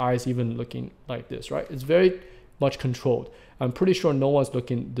now your eye is even looking like this, right? It's very much controlled. I'm pretty sure no one's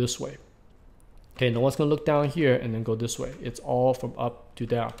looking this way. Okay, no one's gonna look down here and then go this way. It's all from up to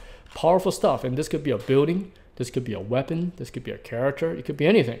down. Powerful stuff, and this could be a building, this could be a weapon, this could be a character, it could be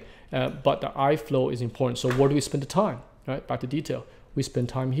anything. But the eye flow is important. So where do we spend the time, right? Back to detail. We spend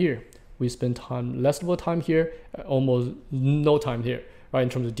time here. We spend time, less of a time here, almost no time here, right, in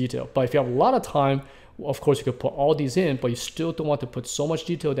terms of detail. But if you have a lot of time, of course you could put all these in, but you still don't want to put so much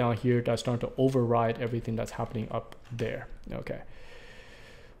detail down here that's starting to override everything that's happening up there, okay?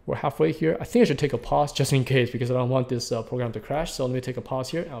 We're halfway here. I think I should take a pause just in case because I don't want this program to crash. So let me take a pause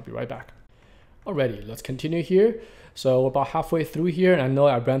here and I'll be right back. Alrighty, let's continue here. So we're about halfway through here, and I know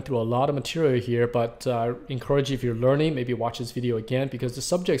I ran through a lot of material here, but I encourage you, if you're learning, maybe watch this video again because the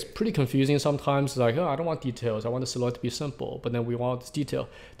subject's pretty confusing sometimes. It's like, oh, I don't want details. I want the silhouette to be simple, but then we want this detail.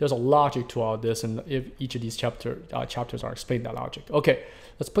 There's a logic to all this, and if each of these chapters are explaining that logic. Okay,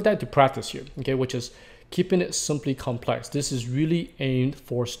 let's put that into practice here, okay, which is keeping it simply complex. This is really aimed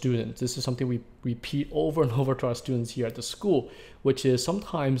for students. This is something we repeat over and over to our students here at the school, which is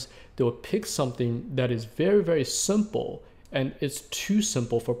sometimes they'll pick something that is very, very simple and it's too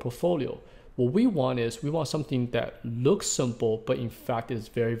simple for portfolio. What we want is we want something that looks simple, but in fact is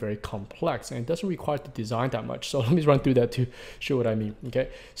very, very complex and it doesn't require to design that much. So let me run through that to show what I mean, okay?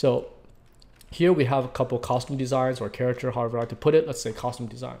 So here we have a couple costume designs or character, however I like to put it. Let's say costume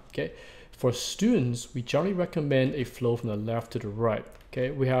design, okay? For students, we generally recommend a flow from the left to the right.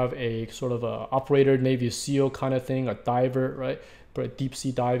 Okay, we have a sort of a operator, Navy SEAL kind of thing, a diver, right? But deep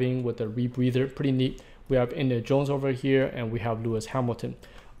sea diving with a rebreather, pretty neat. We have Indiana Jones over here, and we have Lewis Hamilton.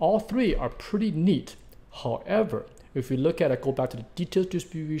 All three are pretty neat. However, if we look at it, go back to the details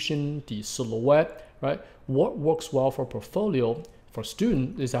distribution, the silhouette, right? What works well for portfolio for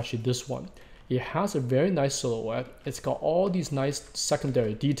student is actually this one. It has a very nice silhouette. It's got all these nice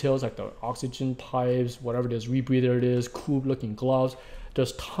secondary details like the oxygen pipes, whatever it is, rebreather it is, cool looking gloves.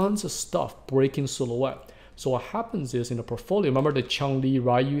 There's tons of stuff breaking silhouette. So what happens is in the portfolio, remember the Chun-Li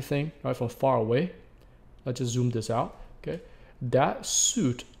Ryu thing, right, from far away? Let's just zoom this out, okay? That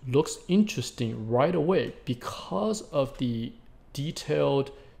suit looks interesting right away because of the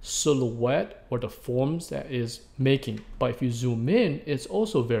detailed silhouette or the forms that is making. But if you zoom in, it's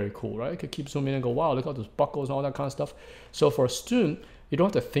also very cool, right? You could keep zooming in and go, wow, look at those buckles and all that kind of stuff. So for a student, you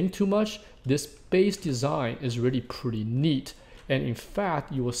don't have to think too much. This base design is really pretty neat. And in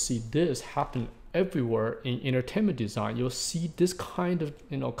fact, you will see this happen everywhere in entertainment design. You'll see this kind of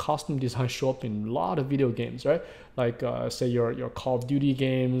costume design show up in a lot of video games, right? Like say your Call of Duty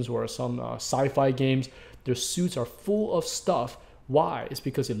games or some sci-fi games. Their suits are full of stuff. Why? It's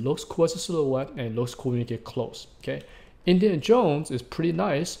because it looks cool as a silhouette and it looks cool when you get close, okay? Indiana Jones is pretty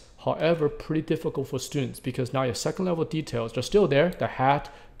nice, however, pretty difficult for students because now your second level details are still there. The hat,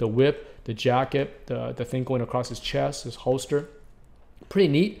 the whip, the jacket, the thing going across his chest, his holster, pretty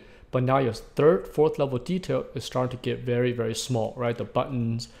neat. But now your third, fourth level detail is starting to get very, very small, right? The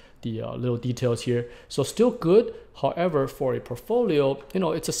buttons, the little details here. So still good. However, for a portfolio,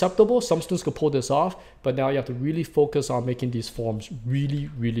 it's acceptable. Some students could pull this off, but now you have to really focus on making these forms really,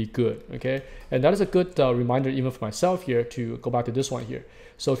 really good, okay? And that is a good reminder even for myself here to go back to this one here.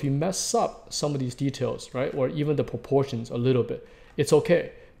 So if you mess up some of these details, right? Or even the proportions a little bit, it's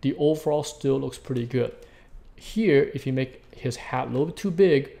okay. The overall still looks pretty good. Here, if you make his hat a little bit too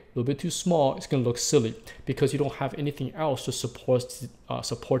big, a little bit too small, it's going to look silly because you don't have anything else to support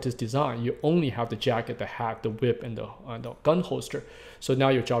this design. You only have the jacket, the hat, the whip, and the gun holster. So now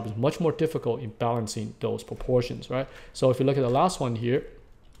your job is much more difficult in balancing those proportions, right? So if you look at the last one here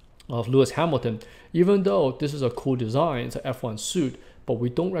of Lewis Hamilton, even though this is a cool design, it's an F1 suit, but we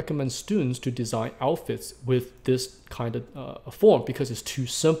don't recommend students to design outfits with this kind of form because it's too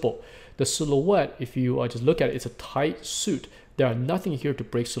simple. The silhouette, if you just look at it, it's a tight suit. There are nothing here to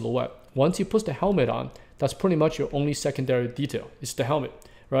break silhouette. Once you put the helmet on, that's pretty much your only secondary detail. It's the helmet,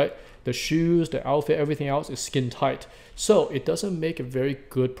 right? The shoes, the outfit, everything else is skin tight. So it doesn't make a very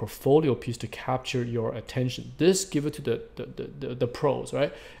good portfolio piece to capture your attention. This, give it to the pros,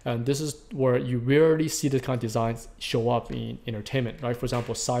 right? And this is where you rarely see this kind of designs show up in entertainment, right? For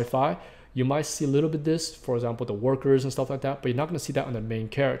example, sci-fi, You might see a little bit this, for example, the workers and stuff like that, but you're not going to see that on the main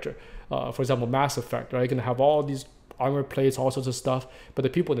character. For example, Mass Effect, right? You're going to have all these armor plates, all sorts of stuff, but the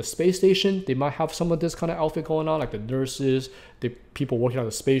people in the space station, they might have some of this kind of outfit going on, like the nurses, the people working on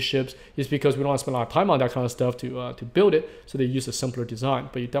the spaceships. It's because we don't want to spend a lot of time on that kind of stuff to build it, so they use a simpler design,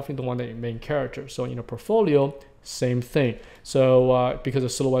 but you definitely don't want that in your main character. So in a portfolio, same thing. So because the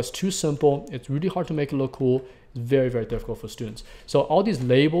silhouette is too simple, it's really hard to make it look cool. It's very, very difficult for students. So all these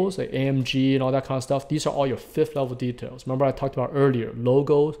labels, like AMG and all that kind of stuff, these are all your 5th level details. Remember I talked about earlier,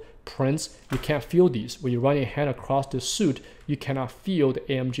 logos, prints, you can't feel these. When you run your hand across the suit, you cannot feel the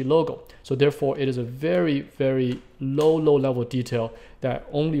AMG logo. So therefore, it is a very, very low level detail that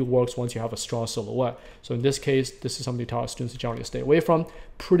only works once you have a strong silhouette. So in this case, this is something to tell our students to generally stay away from.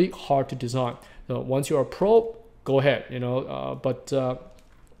 Pretty hard to design. So once you're a pro, go ahead, but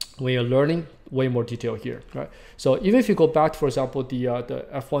when you're learning, way more detail here, right? So even if you go back to, for example, the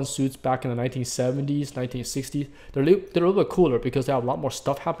F1 suits back in the 1970s, 1960s, they're a little bit cooler because they have a lot more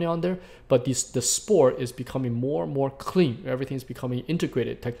stuff happening on there, but the sport is becoming more and more clean. Everything is becoming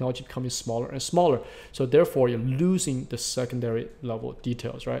integrated, technology becoming smaller and smaller. So therefore, you're losing the secondary level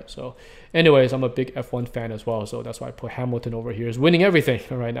details, right? So anyways, I'm a big F1 fan as well, so that's why I put Hamilton over here. Is winning everything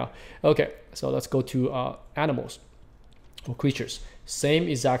right now. Okay, so let's go to animals or creatures. Same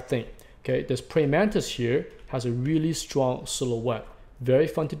exact thing. Okay, this praying mantis here has a really strong silhouette. Very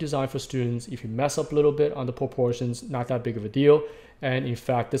fun to design for students. If you mess up a little bit on the proportions, not that big of a deal. And in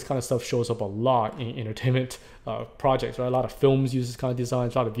fact, this kind of stuff shows up a lot in entertainment projects, right? A lot of films use this kind of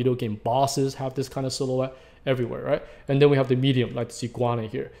designs. A lot of video game bosses have this kind of silhouette everywhere, right? And then we have the medium, like this iguana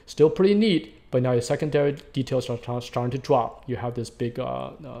here. Still pretty neat, but now your secondary details are starting to drop. You have this big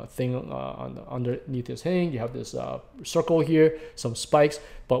thing underneath this hang. You have this circle here, some spikes,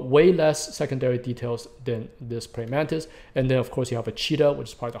 but way less secondary details than this praying mantis. And then of course you have a cheetah, which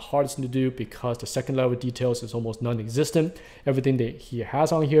is probably the hardest thing to do because the second level details is almost non-existent. Everything that he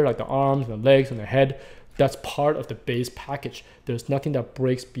has on here, like the arms and the legs and the head, that's part of the base package. There's nothing that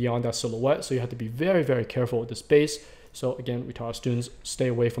breaks beyond that silhouette, so you have to be very, very careful with this base. So again, we tell our students, stay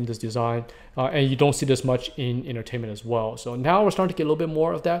away from this design. And you don't see this much in entertainment as well. So now we're starting to get a little bit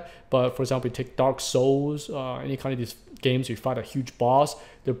more of that. But for example, you take Dark Souls, any kind of these games, you fight a huge boss,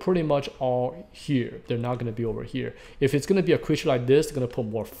 they're pretty much all here. They're not going to be over here. If it's going to be a creature like this, they're going to put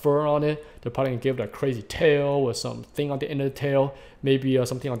more fur on it. They're probably going to give it a crazy tail with something on the end of the tail, maybe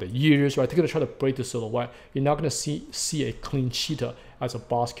something on the ears, right? They're going to try to break the silhouette. You're not going to see a clean cheetah as a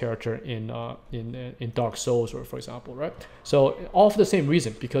boss character in Dark Souls, or for example, right? So all for the same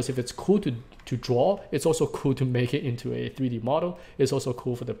reason, because if it's cool to draw, it's also cool to make it into a 3D model. It's also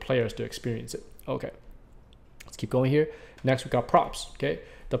cool for the players to experience it. Okay, let's keep going here. Next, we got props. Okay,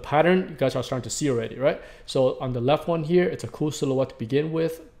 the pattern you guys are starting to see already, right? So on the left one here, it's a cool silhouette to begin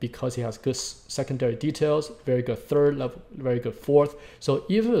with because it has good secondary details, very good third level, very good fourth. So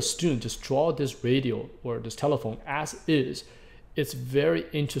even a student just draw this radio or this telephone as is, it's very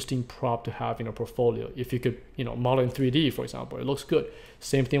interesting prop to have in a portfolio. If you could, model in 3D, for example, it looks good.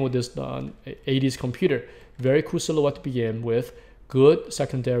 Same thing with this 80s computer. Very cool silhouette to begin with. Good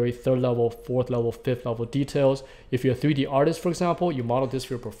secondary, third level, fourth level, fifth level details. If you're a 3D artist, for example, you model this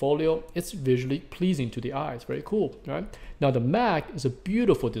for your portfolio, it's visually pleasing to the eye. It's very cool, right? Now the Mac is a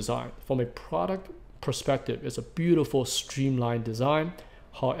beautiful design. From a product perspective, it's a beautiful streamlined design.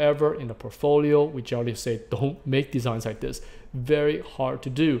 However, in the portfolio, we generally say don't make designs like this. Very hard to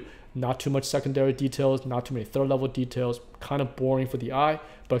do. Not too much secondary details, not too many third level details, kind of boring for the eye,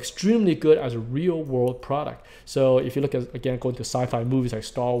 but extremely good as a real world product. So if you look at, again, going to sci-fi movies like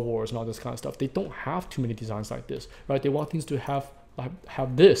Star Wars and all this kind of stuff, they don't have too many designs like this, right? They want things to have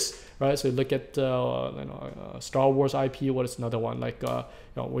this, right? So look at Star Wars IP. What is another one? Like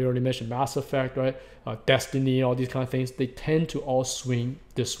we already mentioned Mass Effect, right? Destiny, all these kind of things. They tend to all swing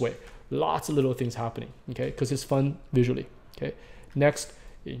this way. Lots of little things happening, okay? Because it's fun visually, okay? Next,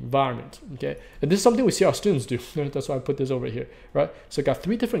 environment, okay? And this is something we see our students do. That's why I put this over here, right? So I got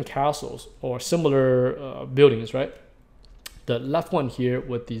 3 different castles or similar buildings, right? The left one here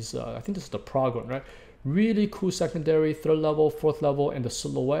with these, I think this is the Prague one, right? Really cool secondary, third level, fourth level, and the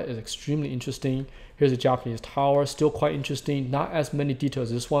silhouette is extremely interesting. Here's a Japanese tower, still quite interesting. Not as many details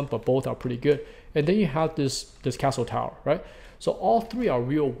as this one, but both are pretty good. And then you have this castle tower, right? So all 3 are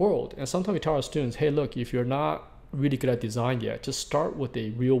real world. And sometimes we tell our students, hey, look, if you're not really good at design yet, just start with a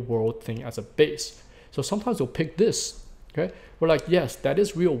real world thing as a base. So sometimes we'll pick this, okay? We're like, yes, that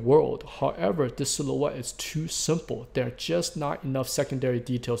is real world. However, this silhouette is too simple. There are just not enough secondary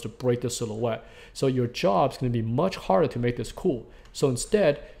details to break the silhouette. So your job is going to be much harder to make this cool. So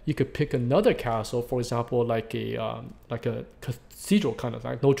instead, you could pick another castle, for example, like a cathedral kind of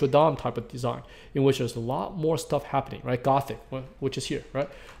like Notre Dame type of design, in which there's a lot more stuff happening, right? Gothic, which is here, right?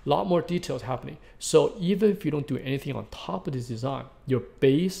 A lot more details happening. So even if you don't do anything on top of this design, your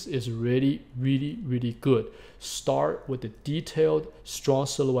base is really, really, really good. Start with the detailed, strong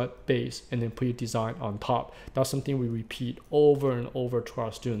silhouette base and then put your design on top. That's something we repeat over and over to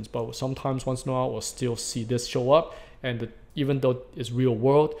our students, but sometimes once in a while we'll still see this show up, and even though it's real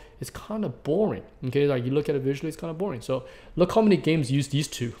world, it's kind of boring. Okay, like you look at it visually, it's kind of boring. So look how many games use these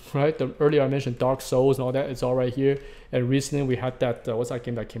two, right? Earlier I mentioned Dark Souls and all that. It's all right here. And recently we had that what's that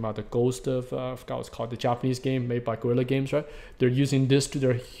game that came out? The Ghost of I forgot what it's called. The Japanese game made by Guerrilla Games, right? They're using this to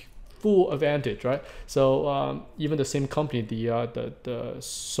their full advantage, right? So even the same company, the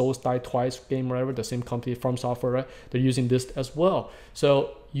Souls Die Twice game, whatever, the same company, From Software, right? They're using this as well.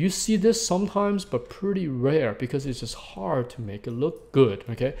 So you see this sometimes, but pretty rare because it's just hard to make it look good.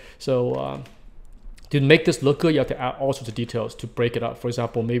 Okay, so to make this look good, you have to add all sorts of details to break it up. For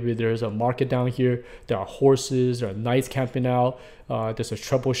example, maybe there's a market down here, there are horses, there are knights camping out, there's a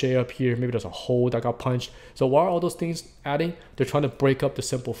trebuchet up here, maybe there's a hole that got punched. So what are all those things adding? They're trying to break up the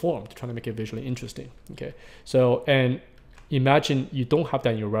simple form, they're trying to make it visually interesting. Okay, so and imagine you don't have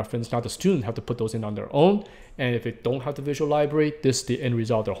that in your reference. Now the student have to put those in on their own, and if they don't have the visual library, this is the end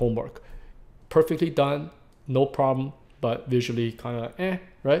result of their homework. Perfectly done, no problem, but visually kind of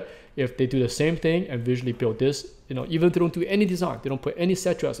right? If they do the same thing and visually build this, even if they don't do any design, they don't put any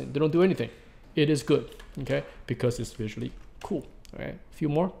set dressing, they don't do anything, it is good, okay? Because it's visually cool. All right, a few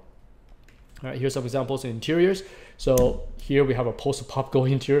more. All right, here's some examples in interiors. So here we have a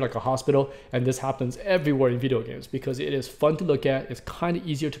post-apocalyptic interior like a hospital, and this happens everywhere in video games because it is fun to look at, it's kind of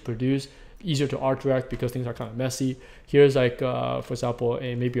easier to produce, easier to art direct because things are kind of messy. Here's like, for example,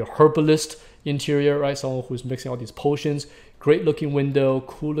 maybe a herbalist interior, right? Someone who's mixing all these potions. Great looking window,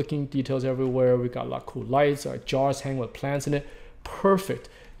 cool looking details everywhere. We got a lot of cool lights, jars hanging with plants in it. Perfect.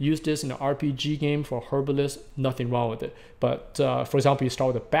 Use this in an RPG game for a herbalist, nothing wrong with it. But for example, you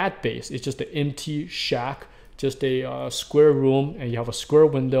start with a bad base. It's just an empty shack, just a square room, and you have a square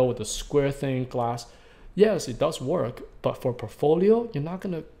window with a square thing, glass. Yes, it does work, but for a portfolio, you're not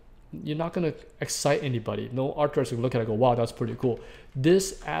gonna excite anybody. No art director will look at it and go, wow, that's pretty cool.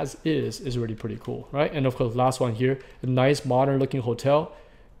 This as is really pretty cool, right? And of course, last one here, a nice modern looking hotel.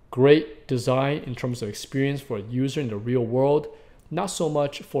 Great design in terms of experience for a user in the real world. Not so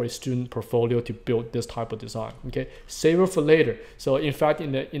much for a student portfolio to build this type of design. Okay, save it for later. So in fact,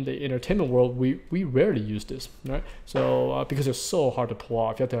 in the entertainment world, we rarely use this, right? So because it's so hard to pull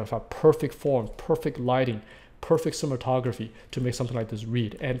off, you have to have perfect form, perfect lighting, perfect cinematography to make something like this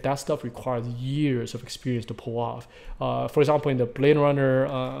read, and that stuff requires years of experience to pull off. For example, in the Blade Runner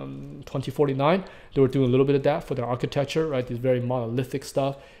 2049, they were doing a little bit of that for their architecture, right? This very monolithic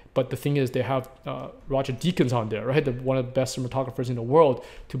stuff. But the thing is, they have Roger Deakins on there, right? One of the best cinematographers in the world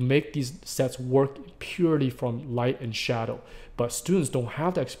to make these sets work purely from light and shadow. But students don't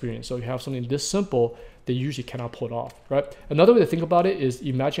have that experience. So you have something this simple, they usually cannot pull it off, right? Another way to think about it is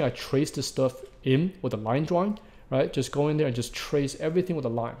imagine I trace this stuff in with a line drawing, right? Just go in there and just trace everything with a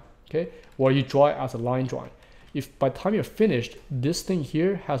line, okay? Or you draw it as a line drawing. If by the time you're finished, this thing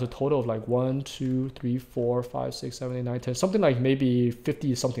here has a total of like 1, 2, 3, 4, 5, 6, 7, 8, 9, 10, something like maybe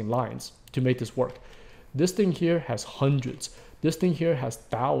 50 something lines to make this work. This thing here has hundreds. This thing here has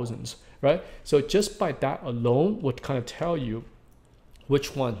thousands, right? So just by that alone would kind of tell you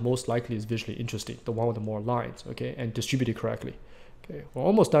which one most likely is visually interesting, the one with the more lines, okay, and distributed correctly. Okay, we're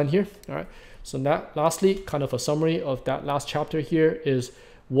almost done here. All right, so that lastly, kind of a summary of that last chapter here is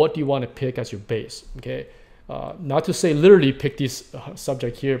what do you want to pick as your base, okay? Not to say literally pick this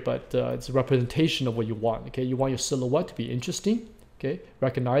subject here, but it's a representation of what you want, okay? You want your silhouette to be interesting, okay,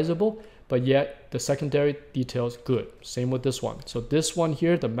 recognizable, but yet the secondary details good. Same with this one. So this one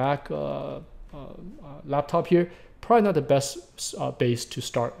here, the Mac laptop here, probably not the best base to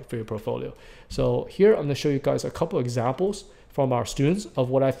start for your portfolio. So here I'm going to show you guys a couple examples from our students of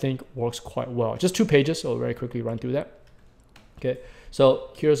what I think works quite well. Just 2 pages, so I'll very quickly run through that. Okay, so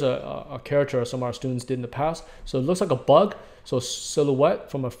here's a character some of our students did in the past. So it looks like a bug. So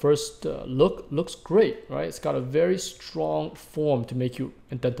silhouette from a first look looks great, right? It's got a very strong form to make you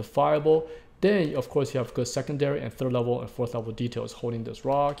identifiable. Then, of course, you have good secondary and third level and fourth level details holding this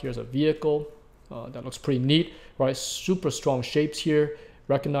rock. Here's a vehicle. That looks pretty neat, right? Super strong shapes here,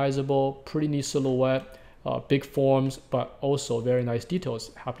 recognizable, pretty neat silhouette, big forms, but also very nice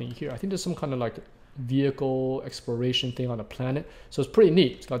details happening here. I think there's some kind of like vehicle exploration thing on the planet. So it's pretty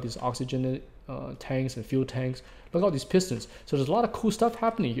neat. It's got these oxygen tanks and fuel tanks. Look at all these pistons. So there's a lot of cool stuff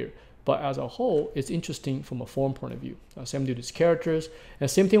happening here. But as a whole, it's interesting from a form point of view. Same with these characters. And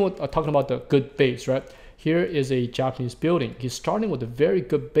same thing with talking about the good base, right? here is a Japanese building. He's starting with a very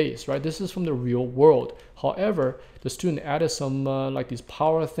good base, right? This is from the real world. However, the student added some like these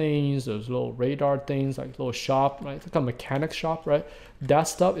power things, those little radar things, like little shop, right? It's like a mechanic shop, right? That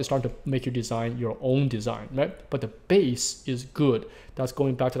stuff is starting to make you design your own design, right? But the base is good. That's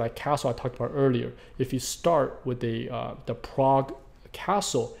going back to that castle I talked about earlier. If you start with the Prague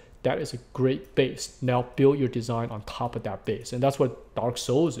castle, that is a great base. Now build your design on top of that base. And that's what Dark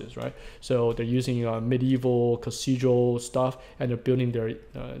Souls is, right? So they're using medieval cathedral stuff, and they're building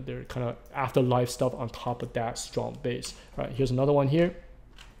their kind of afterlife stuff on top of that strong base. All right, here's another one here.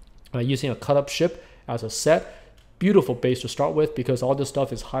 Using a cut up ship as a set. Beautiful base to start with because all this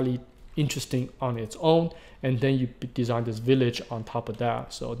stuff is highly interesting on its own, and then you design this village on top of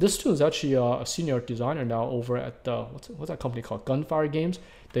that. So this student is actually a senior designer now over at what's that company called? Gunfire Games.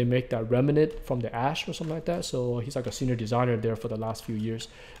 They make that Remnant from the Ash or something like that. So he's like a senior designer there for the last few years.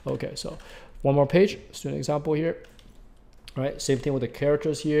 Okay, so one more page, student example here. Right, same thing with the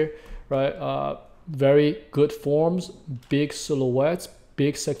characters here, right? Very good forms, big silhouettes,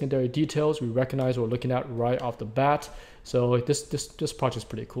 big secondary details we recognize we're looking at right off the bat. So this project is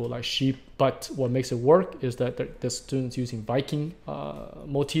pretty cool, like sheep. But what makes it work is that the students using Viking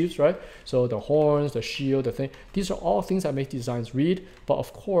motifs, right? So the horns, the shield, the thing. These are all things that make designs read. But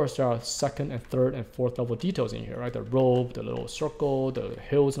of course, there are second and third and fourth level details in here, right? The robe, the little circle, the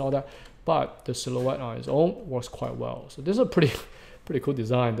hills, and all that. But the silhouette on its own works quite well. So this is a pretty cool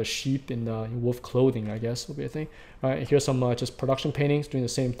design. The sheep in wolf clothing, I guess, will be a thing. All right, here's some just production paintings doing the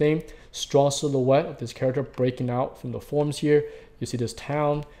same thing. Strong silhouette of this character breaking out from the forms here. You see this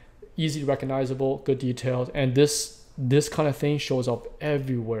town, easy recognizable, good details, and this kind of thing shows up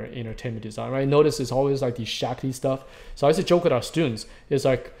everywhere in entertainment design, right? Notice it's always like these shackly stuff. So I used to joke with our students, it's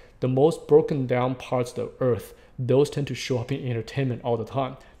like the most broken down parts of the earth, those tend to show up in entertainment all the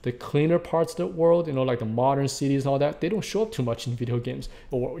time. The cleaner parts of the world, you know, like the modern cities and all that, they don't show up too much in video games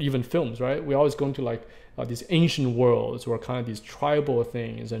or even films, right? We always go into like these ancient worlds where kind of these tribal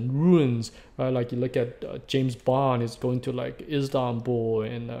things and ruins, right? Like you look at James Bond is going to like Istanbul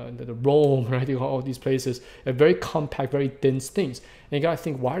and the Rome, right? All these places, and very compact, very dense things. And you gotta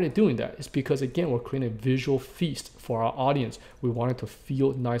think, why are they doing that? It's because, again, we're creating a visual feast for our audience. We want it to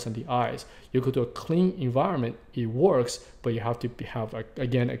feel nice on the eyes. You go to a clean environment, it works, but you have to have, like,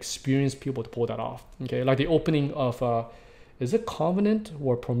 again, experienced people to pull that off. Okay, like the opening of is it Covenant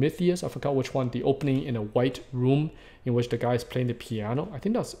or Prometheus? I forgot which one. The opening in a white room in which the guy is playing the piano. I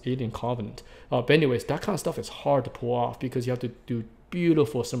think that's Alien Covenant. But anyways, that kind of stuff is hard to pull off because you have to do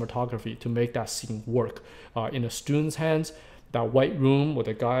beautiful cinematography to make that scene work. In a student's hands, that white room with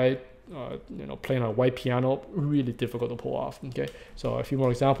a guy playing a white piano, really difficult to pull off. Okay, so a few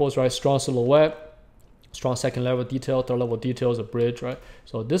more examples, right? Strong silhouette, strong second level detail, third level details, a bridge, right?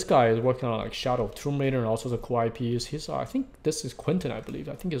 So this guy is working on like Shadow of Tomb Raider and all sorts of cool IPs. He's I think this is Quentin, I believe.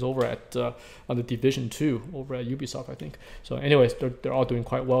 I think he's over at on the Division 2 over at Ubisoft, I think. So anyways, they're all doing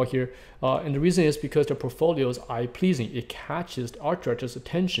quite well here. And the reason is because their portfolio is eye-pleasing. It catches the art director's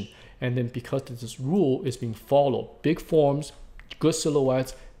attention. And then because this rule is being followed, big forms, good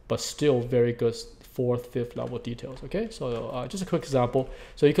silhouettes, but still very good fourth, fifth level details. Okay, so just a quick example.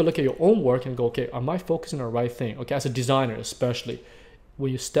 So you can look at your own work and go, okay, am I focusing on the right thing? Okay, as a designer especially,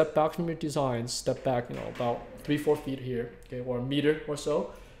 when you step back from your designs, step back, about 3-4 feet here, okay, or a meter or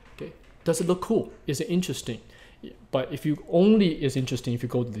so. Okay, does it look cool? Is it interesting? But if you only is interesting if you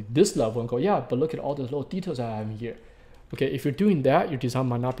go to this level and go, yeah, but look at all the little details I have in here. Okay, if you're doing that, your design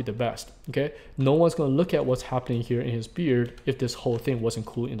might not be the best. Okay, no one's going to look at what's happening here in his beard if this whole thing wasn't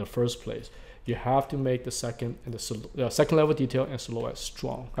cool in the first place. You have to make the second and the second level detail and silhouette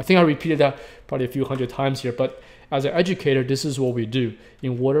strong. I think I repeated that probably a few hundred times here, but as an educator, this is what we do.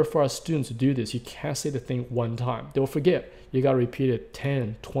 In order for our students to do this, you can't say the thing one time. They'll forget. You got to repeat it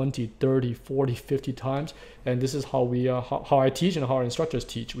 10, 20, 30, 40, 50 times. And this is how we how I teach and how our instructors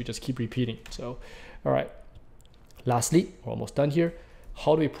teach. We just keep repeating. So, all right. Lastly, we're almost done here.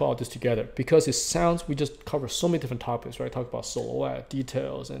 How do we put all this together? Because it sounds, we just cover so many different topics, right? Talk about silhouette,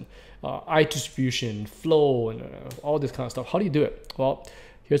 details, and eye distribution, flow, and all this kind of stuff. How do you do it? Well,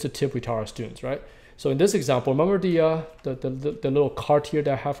 here's a tip we tell our students, right? So in this example, remember the little cart here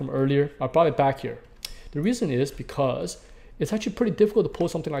that I have from earlier? I brought it back here. The reason is because it's actually pretty difficult to pull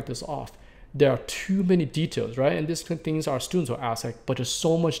something like this off. There are too many details, right? And these things our students will ask, like, but there's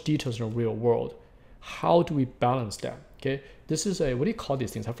so much details in the real world. How do we balance that? Okay, this is a, what do you call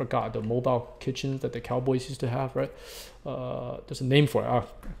these things? I forgot. The mobile kitchens that the cowboys used to have, right? There's a name for it. I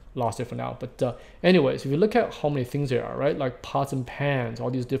lost it for now. But anyways, if you look at how many things there are, right? Like pots and pans,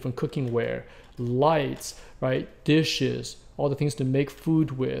 all these different cooking ware, lights, right? Dishes, all the things to make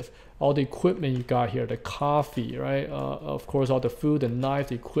food with, all the equipment you got here, the coffee, right? Of course, all the food, the knife,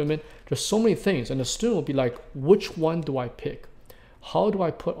 the equipment. There's so many things. And the student will be like, which one do I pick? How do I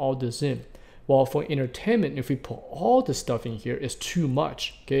put all this in? Well, for entertainment, if we put all this stuff in here, it's too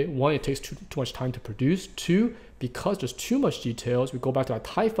much. Okay, one, it takes too much time to produce. Two, because there's too much details, we go back to our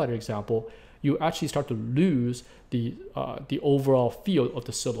TIE Fighter example, you actually start to lose the overall feel of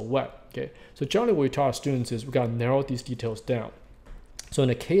the silhouette. Okay, so generally what we tell our students is we gotta narrow these details down. So in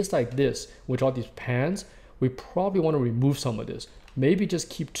a case like this, with all these pans, we probably want to remove some of this. Maybe just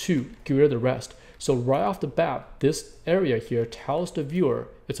keep two, get rid of the rest. So right off the bat, this area here tells the viewer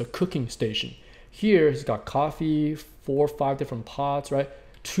it's a cooking station. Here, it's got coffee, 4 or 5 different pots, right?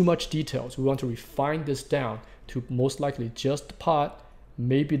 Too much details. We want to refine this down to most likely just the pot,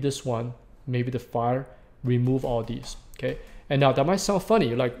 maybe this one, maybe the fire, remove all these, okay? And now that might sound funny.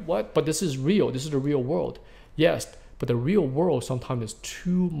 You're like, what? But this is real. This is the real world. Yes, but the real world sometimes is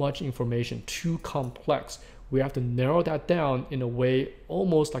too much information, too complex. We have to narrow that down in a way,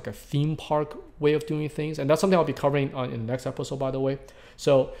 almost like a theme park way of doing things. And that's something I'll be covering in the next episode, by the way.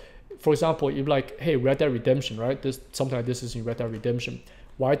 So, for example, you're like, hey, Red Dead Redemption, right? Something like this is in Red Dead Redemption.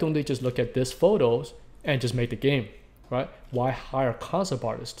 Why don't they just look at these photos and just make the game, right? Why hire concept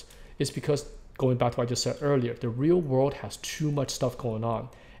artists? It's because, going back to what I just said earlier, the real world has too much stuff going on.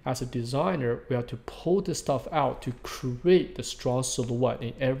 As a designer, we have to pull this stuff out to create the strong silhouette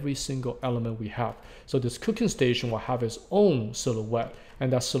in every single element we have. So this cooking station will have its own silhouette,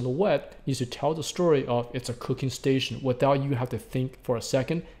 and that silhouette needs to tell the story of it's a cooking station without you have to think for a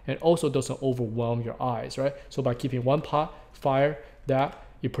second, and also doesn't overwhelm your eyes, right? So by keeping one pot, fire, that,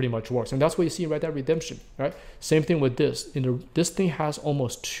 it pretty much works. And that's what you see in Red Dead Redemption, right? Same thing with this. This thing has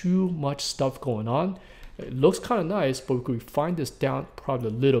almost too much stuff going on. It looks kind of nice, but we could refine this down probably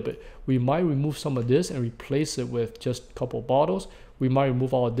a little bit. We might remove some of this and replace it with just a couple of bottles. We might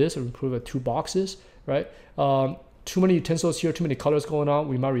remove all of this and improve it 2 boxes, right? Too many utensils here, too many colors going on.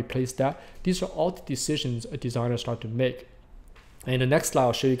 We might replace that. These are all the decisions a designer start to make. And in the next slide,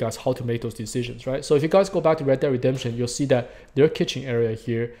 I'll show you guys how to make those decisions, right? So if you guys go back to Red Dead Redemption, you'll see that their kitchen area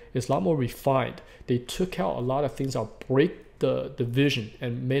here is a lot more refined. They took out a lot of things that break the vision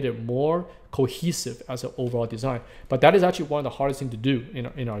and made it more cohesive as an overall design. But that is actually one of the hardest things to do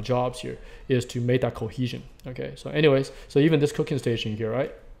in our jobs here, is to make that cohesion. Okay, so anyways, so even this cooking station here,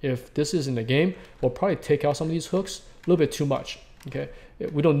 right? If this is in the game, we'll probably take out some of these hooks, a little bit too much. Okay,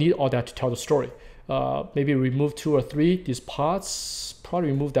 we don't need all that to tell the story. Maybe remove 2 or 3. These pots,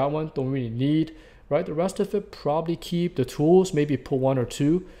 probably remove that one, don't really need, right? The rest of it, probably keep. The tools, maybe put 1 or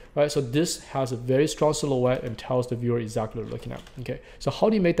 2, right? So this has a very strong silhouette and tells the viewer exactly what they're looking at. Okay, so how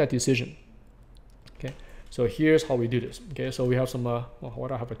do you make that decision? Okay, so here's how we do this. Okay, so we have some, well, why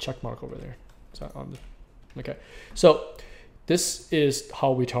do I have a check mark over there? Is that on the, okay, so this is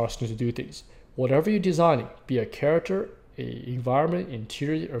how we tell our students to do things. Whatever you're designing, be a character, a environment,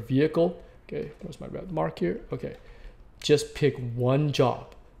 interior, or vehicle. Okay, where's my red mark here? Okay, just pick one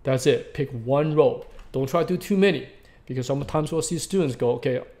job. That's it. Pick one role. Don't try to do too many, because sometimes we'll see students go,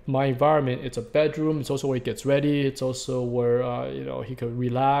 okay, my environment, it's a bedroom. It's also where he gets ready. It's also where he could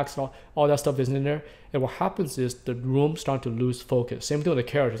relax. All that stuff is in there. And what happens is the room starts to lose focus. Same thing with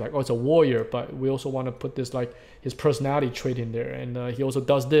the characters. Like, oh, it's a warrior, but we also want to put this like his personality trait in there, and he also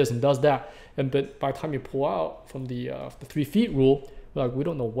does this and does that. And but by the time you pull out from the 3 feet rule, like, we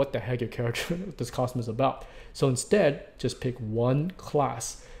don't know what the heck your character, this costume is about. So instead, just pick one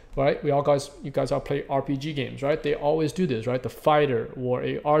class, right? You guys all play RPG games, right? They always do this, right? The fighter or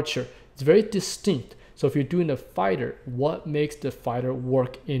a archer, it's very distinct. So if you're doing a fighter, what makes the fighter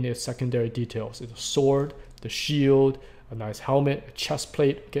work in its secondary details? It's a sword, the shield, a nice helmet, a chest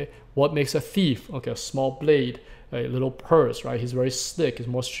plate, okay? What makes a thief? Okay, a small blade, a little purse, right? He's very slick, he's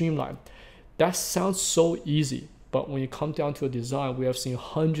more streamlined. That sounds so easy. But when you come down to a design, we have seen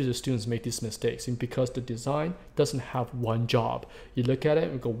hundreds of students make these mistakes, and because the design doesn't have one job. You look at it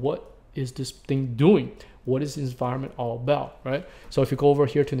and go, what is this thing doing? What is this environment all about, right? So if you go over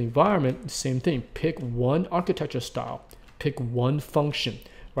here to the environment, same thing. Pick one architecture style, pick one function,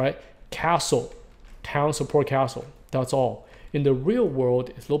 right? Castle, town support castle, that's all. In the real world,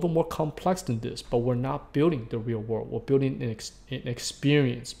 it's a little bit more complex than this, but we're not building the real world. We're building an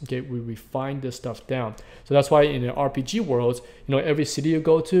experience. Okay, we refine this stuff down. So that's why in the RPG worlds, every city you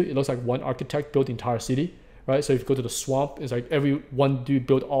go to, it looks like one architect built the entire city, right? So if you go to the swamp, it's like every one dude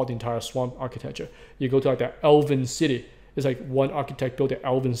built all the entire swamp architecture. You go to like the elven city, it's like one architect built the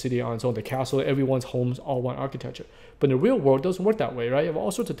elven city on its own, the castle, everyone's homes, all one architecture. But in the real world, it doesn't work that way, right? You have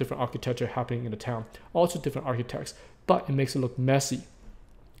all sorts of different architecture happening in the town, all sorts of different architects, but it makes it look messy.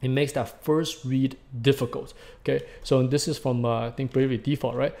 It makes that first read difficult, okay? So this is from, I think, Bravely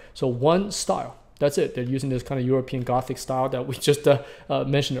Default, right? So one style, that's it. They're using this kind of European Gothic style that we just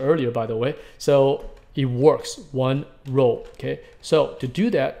mentioned earlier, by the way. So it works, one row, okay? So to do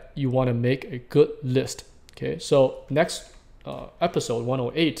that, you want to make a good list, okay? So next episode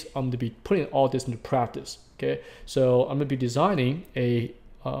 108, I'm going to be putting all this into practice, okay? So I'm going to be designing a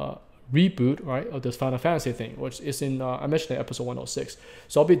reboot, right, of this Final Fantasy thing, which is in, I mentioned in episode 106.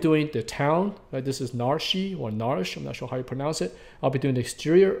 So I'll be doing the town, right? This is Narshi or Narish, I'm not sure how you pronounce it. I'll be doing the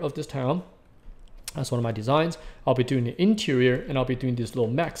exterior of this town. That's one of my designs. I'll be doing the interior, and I'll be doing these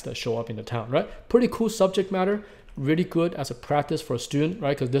little mechs that show up in the town, right? Pretty cool subject matter, really good as a practice for a student,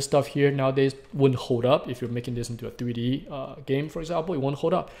 right? Because this stuff here nowadays wouldn't hold up. If you're making this into a 3D game, for example, it won't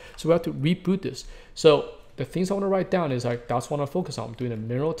hold up. So we have to reboot this. So the things I want to write down is like, that's what I focus on. I'm doing a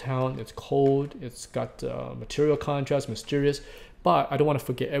mineral town. It's cold. It's got material contrast, mysterious. But I don't want to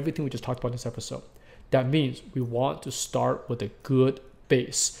forget everything we just talked about in this episode. That means we want to start with a good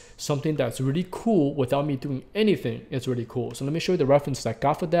base. Something that's really cool without me doing anything. It's really cool. So let me show you the references I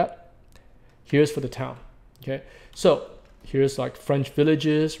got for that. Here's for the town. Okay. So here's like French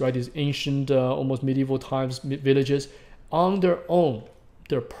villages, right? These ancient, almost medieval times villages. On their own,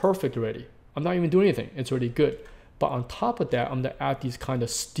 they're perfect already. I'm not even doing anything. It's already good. But on top of that, I'm going to add these kind of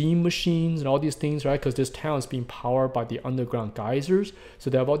steam machines and all these things, right? Because this town is being powered by the underground geysers. So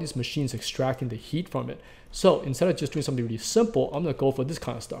they have all these machines extracting the heat from it. So instead of just doing something really simple, I'm going to go for this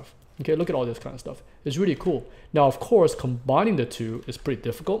kind of stuff. Okay, look at all this kind of stuff. It's really cool. Now, of course, combining the two is pretty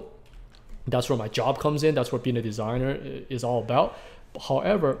difficult. That's where my job comes in. That's what being a designer is all about.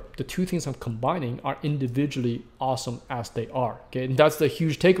 However, the two things I'm combining are individually awesome as they are. Okay, and that's the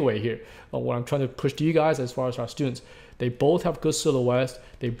huge takeaway here. What I'm trying to push to you guys as far as our students. They both have good silhouettes.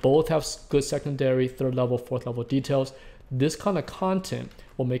 They both have good secondary, third level, fourth level details. This kind of content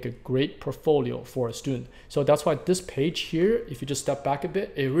will make a great portfolio for a student. So that's why this page here, if you just step back a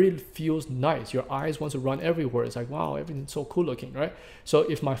bit, it really feels nice. Your eyes want to run everywhere. It's like, wow, everything's so cool looking, right? So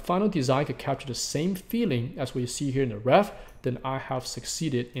if my final design could capture the same feeling as what you see here in the ref, then I have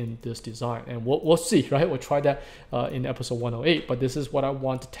succeeded in this design. And we'll see, right? We'll try that in episode 108, but this is what I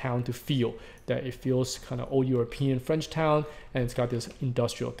want the town to feel, that it feels kind of old European French town, and it's got this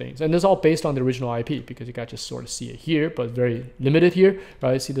industrial things. And this is all based on the original IP, because you got to just sort of see it here, but very limited here,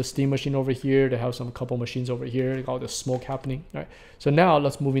 right? See the steam machine over here. They have some couple machines over here, all the smoke happening, right? So now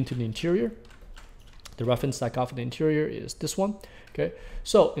let's move into the interior. The reference I got for the interior is this one. Okay,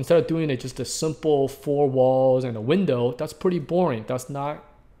 so instead of doing it just a simple 4 walls and a window, that's pretty boring. That's not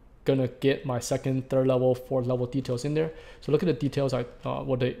gonna get my second, third level, fourth level details in there. So look at the details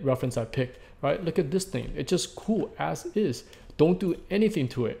what the reference I picked, right? Look at this thing. It's just cool as is. Don't do anything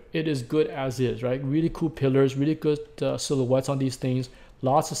to it. It is good as is, right? Really cool pillars, really good silhouettes on these things.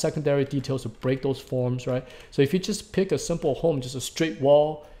 Lots of secondary details to break those forms, right? So if you just pick a simple home, just a straight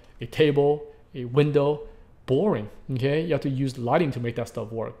wall, a table, a window, boring. Okay, you have to use lighting to make that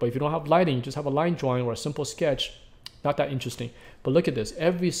stuff work. But if you don't have lighting, you just have a line drawing or a simple sketch, not that interesting. But look at this.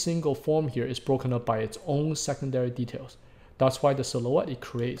 Every single form here is broken up by its own secondary details. That's why the silhouette it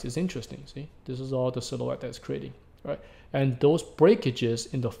creates is interesting. See, this is all the silhouette that's creating, right? And those breakages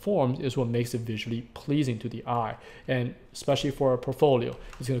in the forms is what makes it visually pleasing to the eye. And especially for a portfolio,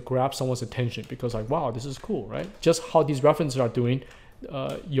 it's going to grab someone's attention because like, wow, this is cool, right? Just how these references are doing,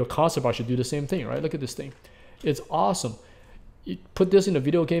 your concept art should do the same thing, right? Look at this thing. It's awesome. You put this in a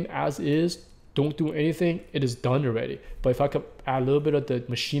video game as is, don't do anything, it is done already. But if I could add a little bit of the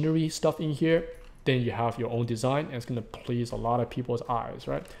machinery stuff in here, then you have your own design, and it's going to please a lot of people's eyes,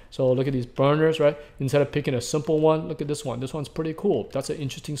 right? So look at these burners, right? Instead of picking a simple one, look at this one. This one's pretty cool. That's an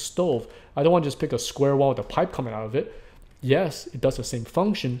interesting stove. I don't want to just pick a square one with a pipe coming out of it. Yes, it does the same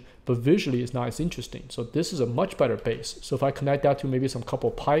function, but visually it's not as interesting. So this is a much better base. So if I connect that to maybe some couple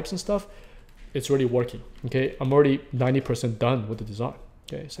pipes and stuff, it's already working. Okay, I'm already 90% done with the design.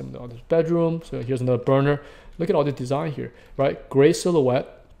 Okay, same with all this bedroom. So here's another burner. Look at all the design here, right? Gray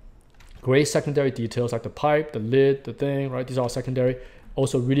silhouette, gray secondary details like the pipe, the lid, the thing, right? These are all secondary.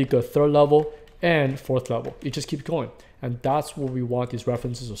 Also really good third level and fourth level. It just keeps going. And that's what we want these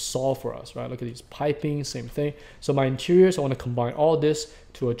references to solve for us, right? Look at these piping, same thing. So my interiors, I want to combine all this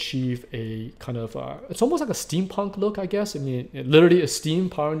to achieve a kind of, it's almost like a steampunk look, I guess. I mean, literally a steam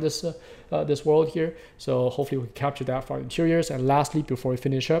powering this this world here. So hopefully we can capture that for our interiors. And lastly, before we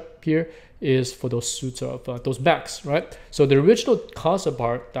finish up here, is for those suits of those mechs, right? So the original concept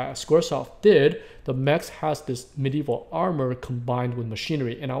art that Squaresoft did, the mechs has this medieval armor combined with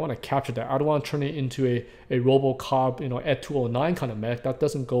machinery, and I want to capture that. I don't want to turn it into a RoboCop, you know, Ed 209 kind of mech. That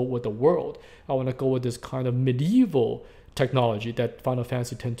doesn't go with the world. I want to go with this kind of medieval technology that Final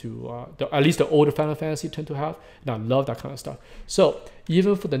Fantasy tend to, at least the older Final Fantasy tend to have, and I love that kind of stuff. So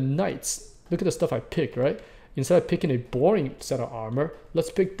even for the knights, look at the stuff I picked, right? Instead of picking a boring set of armor,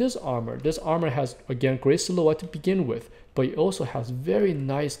 let's pick this armor. This armor has, again, great silhouette to begin with, but it also has very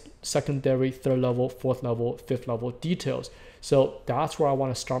nice secondary, third level, fourth level, fifth level details. So that's where I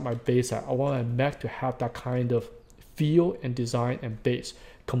want to start my base at. I want my mech to have that kind of feel and design and base.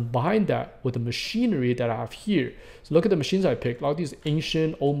 Combine that with the machinery that I have here. So look at the machines I picked. A lot of these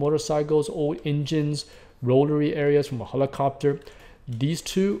ancient old motorcycles, old engines, rotary areas from a helicopter. These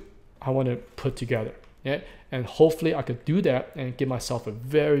two I want to put together. Yeah? And hopefully I could do that and give myself a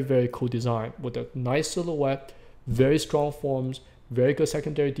very, very cool design with a nice silhouette, very strong forms, very good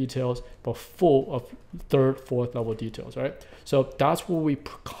secondary details, but full of third, fourth level details, right? So that's what we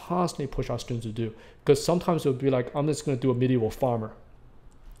constantly push our students to do. Because sometimes it'll be like, I'm just going to do a medieval farmer.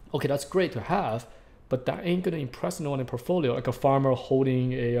 Okay, that's great to have, but that ain't going to impress anyone in portfolio, like a farmer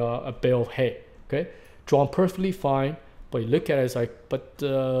holding a bale of hay, okay? Drawn perfectly fine, but you look at it, it's like, but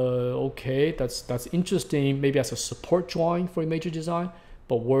okay, that's interesting, maybe as a support drawing for a major design,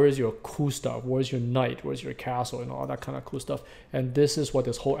 but where's your cool stuff? Where's your knight? Where's your castle and all that kind of cool stuff? And this is what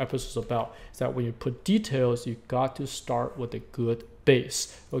this whole episode is about, is that when you put details, you got to start with a good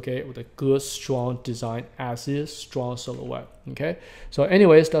base, okay, with a good strong design as is, strong silhouette. Okay, so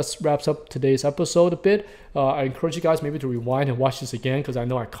anyways, that wraps up today's episode a bit. I encourage you guys maybe to rewind and watch this again, because I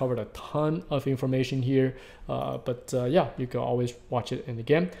know I covered a ton of information here, but yeah, you can always watch it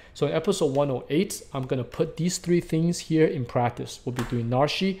again. So in episode 108, I'm going to put these three things here in practice. We'll be doing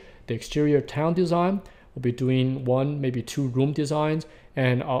Narshe, the exterior town design. We'll be doing one, maybe two room designs,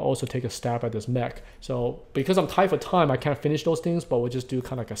 and I'll also take a stab at this mech. So because I'm tight for time, I can't finish those things, but we'll just do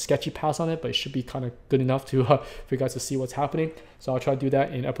kind of like a sketchy pass on it, but it should be kind of good enough to for you guys to see what's happening. So I'll try to do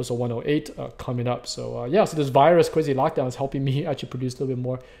that in episode 108 coming up. So yeah, so this virus crazy lockdown is helping me actually produce a little bit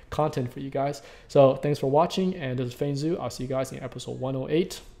more content for you guys. So thanks for watching, and this is Feng Zhu. I'll see you guys in episode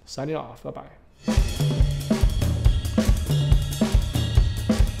 108. Signing off. Bye-bye.